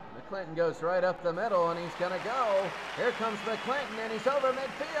 McClinton goes right up the middle, and he's going to go. Here comes McClinton, and he's over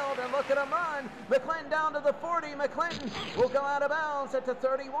midfield, and look at him run. McClinton down to the 40. McClinton will go out of bounds at the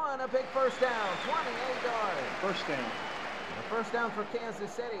 31. A big first down, 28 yards. First down. A first down for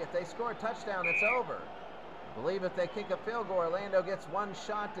Kansas City. If they score a touchdown, it's over. I believe if they kick a field goal, Orlando gets one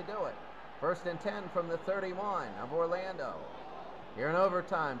shot to do it. 1st and 10 from the 31 of Orlando. Here in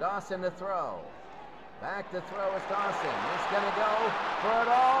overtime, Dawson to throw. Back to throw is Dawson. He's going to go for it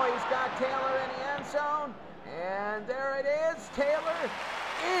all. He's got Taylor in the end zone. And there it is. Taylor,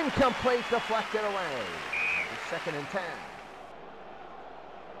 incomplete, deflected away. It's 2nd and 10.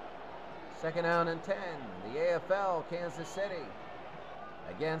 2nd down and 10. The AFL, Kansas City,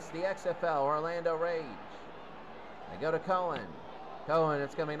 against the XFL, Orlando Rage. They go to Cohen. Cohen,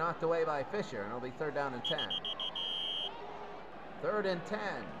 it's going to be knocked away by Fisher, and it'll be 3rd down and 10. 3rd and 10.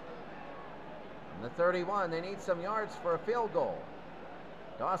 And the 31, they need some yards for a field goal.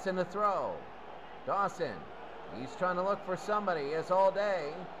 Dawson to throw. Dawson, he's trying to look for somebody, as all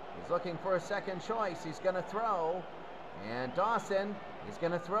day. He's looking for a second choice. He's going to throw. And Dawson, he's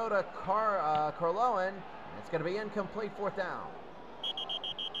going to throw to Carlowan. And it's going to be incomplete, 4th down.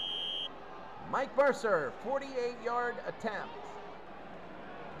 Mike Mercer, 48-yard attempt.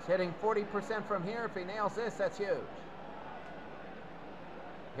 He's hitting 40% from here. If he nails this, that's huge.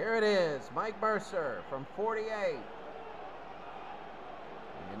 Here it is, Mike Mercer from 48.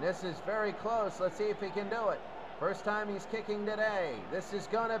 And this is very close. Let's see if he can do it. First time he's kicking today. This is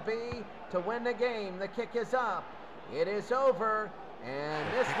going to be to win the game. The kick is up. It is over.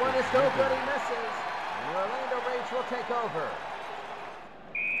 And this one is no good. He misses. And the Orlando Rage will take over.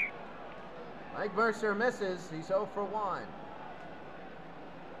 Mike Mercer misses. He's 0 for 1. And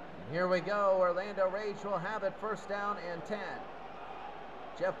here we go. Orlando Rage will have it 1st down and 10.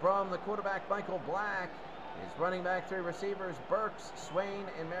 Jeff Brom, the quarterback. Michael Black is running back. 3 receivers, Burks, Swain,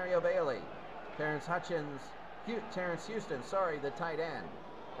 and Mario Bailey. Terrence Houston, the tight end.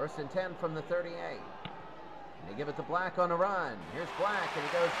 1st and 10 from the 38. And they give it to Black on the run. Here's Black, and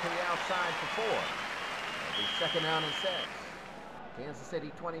he goes to the outside for 4. It'll be 2nd down and 6. Kansas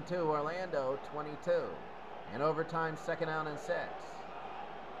City 22, Orlando 22. And overtime, 2nd down and 6.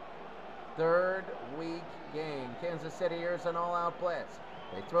 3rd week game. Kansas City, here's an all-out blitz.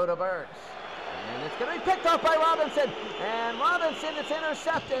 They throw to Burks. And it's going to be picked up by Robinson. And Robinson, it's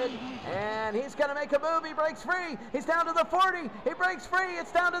intercepted. And he's going to make a move. He breaks free. He's down to the 40. He breaks free.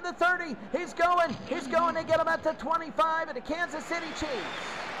 It's down to the 30. He's going. He's going to get him at the 25 of the Kansas City Chiefs.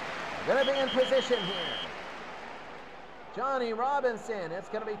 They're going to be in position here. Johnny Robinson. It's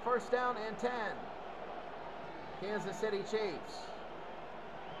going to be 1st down and 10. Kansas City Chiefs.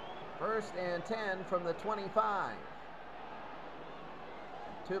 1st and 10 from the 25.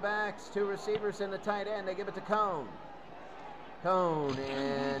 2 backs, 2 receivers in the tight end. They give it to Cone. Cone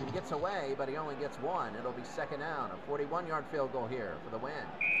and gets away, but he only gets 1. It'll be 2nd down. A 41-yard field goal here for the win.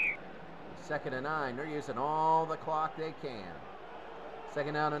 2nd and 9. They're using all the clock they can.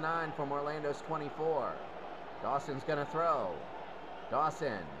 2nd down and 9 from Orlando's 24. Dawson's going to throw.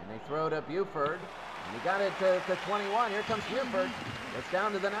 Dawson, and they throw to Buford. And he got it to 21. Here comes Buford. It's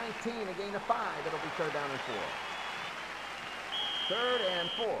down to the 19, a gain of 5. It'll be 3rd down and 4. 3rd and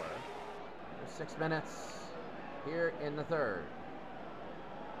 4. There's 6 minutes here in the 3rd.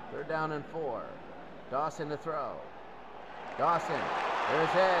 3rd down and 4. Dawson to throw. Dawson,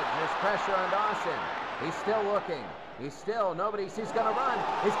 there's edge, there's pressure on Dawson. He's still looking. He's going to run.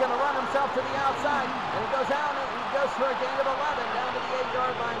 He's going to run himself to the outside, and he goes out and he goes for a gain of 11 down to the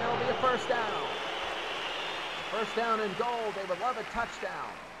 8-yard line. It'll be a first down. First down and goal. They would love a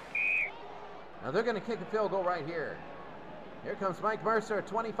touchdown. Now they're going to kick a field goal right here. Here comes Mike Mercer, a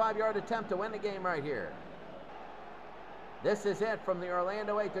 25-yard attempt to win the game right here. This is it from the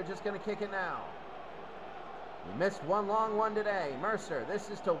Orlando 8. They're just going to kick it now. He missed one long one today. Mercer,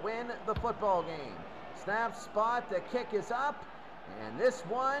 this is to win the football game. Snap, spot, the kick is up, and this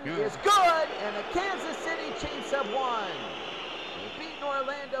one is good, and the Kansas City Chiefs have won. They've beaten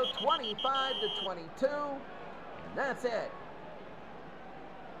Orlando 25-22, and that's it.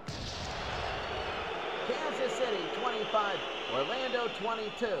 Kansas City 25, Orlando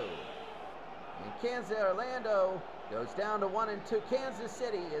 22. And Orlando goes down to 1-2. Kansas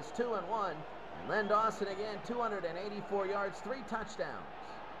City is 2-1. And Len Dawson again, 284 yards, 3 touchdowns.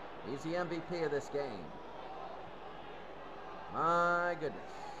 He's the MVP of this game. My goodness.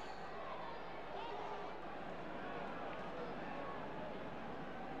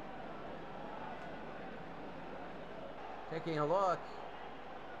 Taking a look.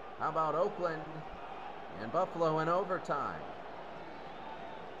 How about Oakland and Buffalo in overtime?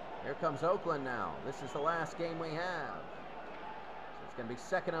 Here comes Oakland now. This is the last game we have. So it's going to be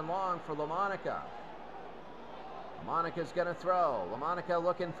 2nd and long for LaMonica. LaMonica's going to throw. LaMonica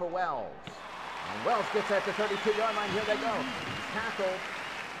looking for Wells. And Wells gets at the 32-yard line. Here they go. He's tackled.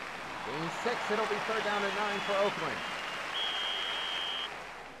 Gain 6. It'll be 3rd down and 9 for Oakland.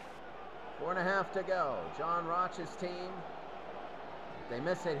 4.5 to go. John Roch's team. If they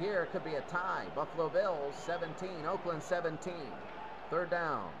miss it here, it could be a tie. Buffalo Bills 17. Oakland 17. 3rd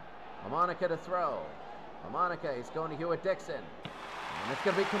down. LaMonica to throw. LaMonica is going to Hewitt Dixon. And it's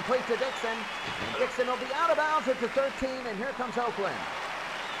going to be complete to Dixon. And Dixon will be out of bounds at the 13. And here comes Oakland.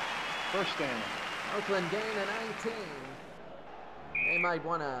 First down. Oakland gain a 19. They might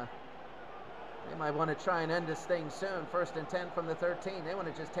want to try and end this thing soon. 1st and 10 from the 13. They want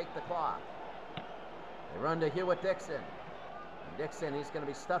to just take the clock. They run to Hewitt Dixon. And Dixon, he's going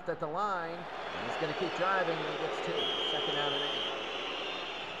to be stuffed at the line. And he's going to keep driving. And he gets 2. 2nd down and 8.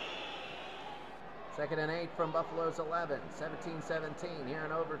 2nd and 8 from Buffalo's 11. 17-17 here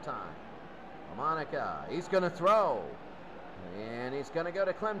in overtime. LaMonica, he's going to throw. And he's going to go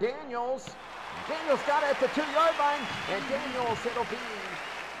to Clem Daniels. Daniels got it at the 2-yard line. And Daniels, it'll be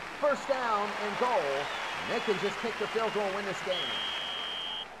 1st down and goal. And they can just kick the field goal and win this game.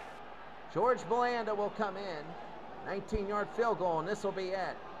 George Belanda will come in. 19-yard field goal, and this will be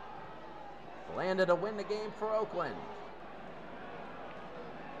it. Belanda to win the game for Oakland.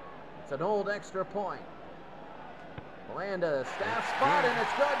 It's an old extra point. Belanda, staff spot, and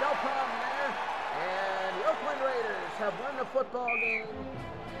it's good. No problem there. And the Oakland Raiders have won the football game.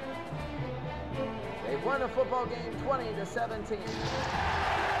 They've won the football game 20-17.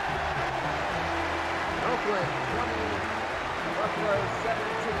 Oakland 20, Buffalo 17.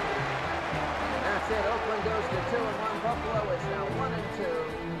 And that's it. Oakland goes to 2-1. Buffalo is now 1-2.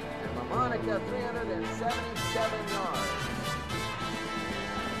 And LaMonica 377 yards.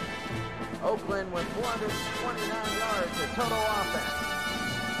 Oakland with 429 yards of total offense.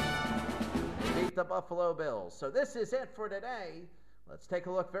 They beat the Buffalo Bills. So this is it for today. Let's take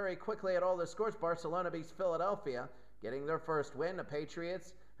a look very quickly at all the scores. Barcelona beats Philadelphia, getting their first win. The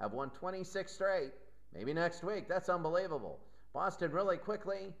Patriots have won 26 straight. Maybe next week. That's unbelievable. Boston really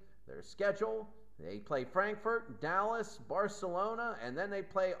quickly. Their schedule, they play Frankfurt, Dallas, Barcelona, and then they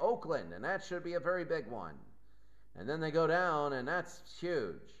play Oakland, and that should be a very big one. And then they go down, and that's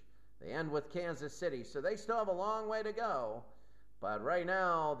huge. They end with Kansas City, so they still have a long way to go. But right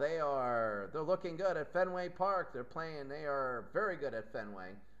now, they're looking good at Fenway Park. They are very good at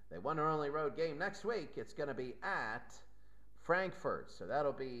Fenway. They won their only road game. Next week, it's going to be at Frankfurt, so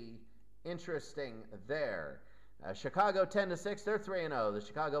that'll be interesting there. Chicago 10-6, they're 3-0. The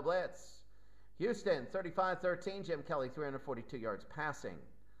Chicago Blitz. Houston 35-13. Jim Kelly 342 yards passing.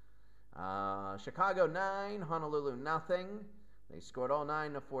 Chicago 9, Honolulu nothing. They scored all 9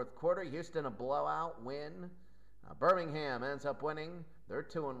 in the fourth quarter. Houston a blowout win. Birmingham ends up winning. They're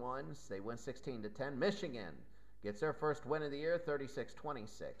 2-1. They win 16-10. Michigan gets their first win of the year,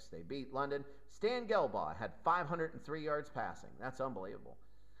 36-26. They beat London. Stan Gelbaugh had 503 yards passing. That's unbelievable.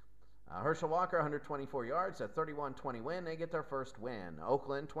 Herschel Walker, 124 yards, a 31-20 win. They get their first win.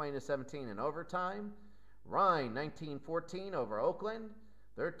 Oakland, 20-17 in overtime. Rhine, 19-14 over Oakland.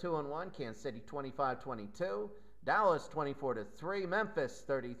 They're 2-1. Kansas City, 25-22. Dallas 24-3. Memphis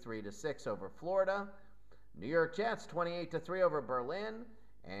 33-6 over Florida. New York Jets 28-3 over Berlin.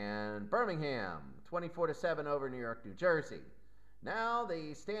 And Birmingham 24-7 over New York, New Jersey. Now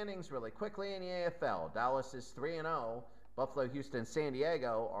the standings really quickly in the AFL. Dallas is 3-0. Buffalo, Houston, San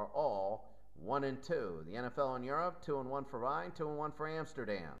Diego are all 1-2. The NFL in Europe, 2-1 for Rhine, 2-1 for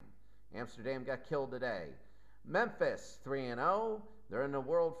Amsterdam. Amsterdam got killed today. Memphis, 3-0. They're in the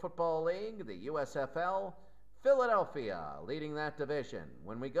World Football League, the USFL. Philadelphia leading that division.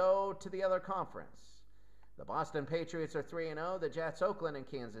 When we go to the other conference, the Boston Patriots are 3-0. The Jets, Oakland, and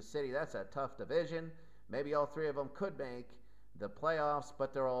Kansas City. That's a tough division. Maybe all three of them could make the playoffs,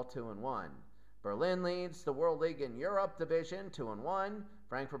 but they're all 2-1. Berlin leads the World League in Europe division, 2-1.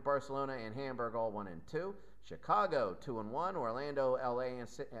 Frankfurt, Barcelona, and Hamburg all 1-2. Chicago 2-1. Orlando,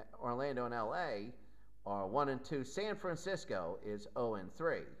 and LA are 1-2. San Francisco is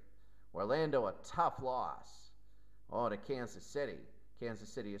 0-3. Orlando a tough loss. To Kansas City. Kansas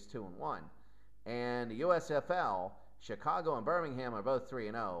City is 2-1. And the USFL, Chicago and Birmingham are both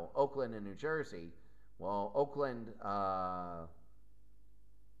 3-0. Oakland and New Jersey. Well, Oakland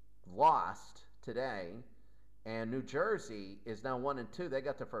lost today, and New Jersey is now 1-2. They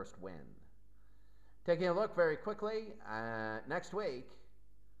got their first win. Taking a look very quickly, next week,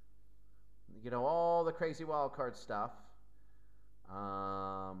 all the crazy wild card stuff.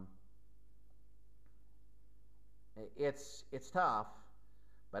 It's tough,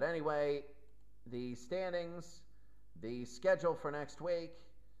 but anyway, the standings, the schedule for next week.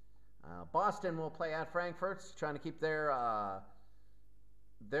 Boston will play at Frankfurt, trying to keep their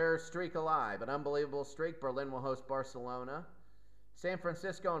streak alive, an unbelievable streak. Berlin will host Barcelona. San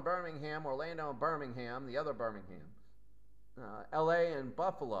Francisco and Birmingham, Orlando and Birmingham, the other Birmingham. LA and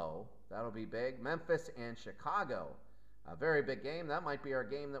Buffalo, that'll be big. Memphis and Chicago, a very big game. That might be our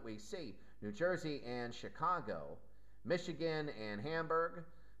game that we see. New Jersey and Chicago. Michigan and Hamburg.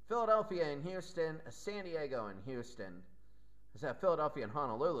 Philadelphia and Houston. San Diego and Houston. Is that Philadelphia and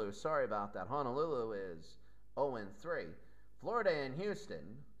Honolulu? Sorry about that. Honolulu is 0-3. Florida and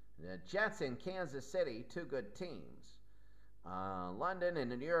Houston. The Jets and Kansas City, two good teams. London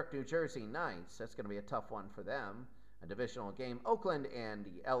and the New York, New Jersey Knights. That's going to be a tough one for them. A divisional game. Oakland and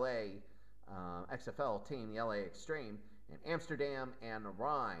the LA XFL team, the LA Extreme. And Amsterdam and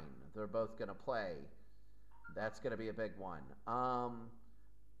Rhine. They're both going to play. That's going to be a big one.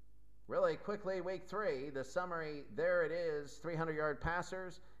 Really quickly, week 3, the summary, there it is. 300-yard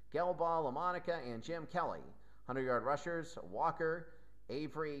passers, Gelbaugh, LaMonica, and Jim Kelly. 100-yard rushers, Walker,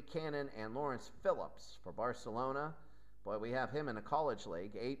 Avery, Cannon, and Lawrence Phillips for Barcelona. Boy, we have him in the college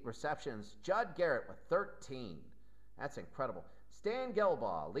league. 8 receptions. Judd Garrett with 13. That's incredible. Stan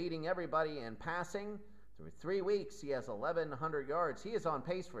Gelbaugh leading everybody in passing. Through 3 weeks, he has 1,100 yards. He is on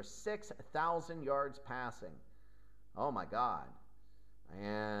pace for 6,000 yards passing. Oh, my God.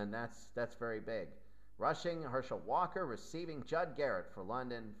 And that's very big. Rushing, Herschel Walker. Receiving, Judd Garrett for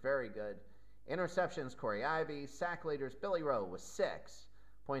London. Very good. Interceptions, Corey Ivy. Sack leaders, Billy Rowe with 6.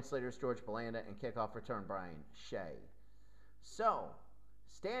 Points leaders, George Belanda. And kickoff return, Brian Shea. So,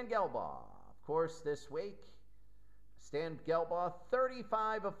 Stan Gelbaugh, of course, this week. Stan Gelbaugh,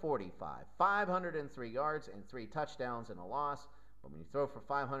 35 of 45. 503 yards and 3 touchdowns and a loss. But when you throw for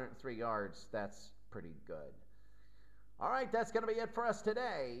 503 yards, that's pretty good. All right, that's going to be it for us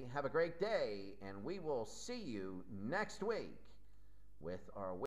today. Have a great day, and we will see you next week with our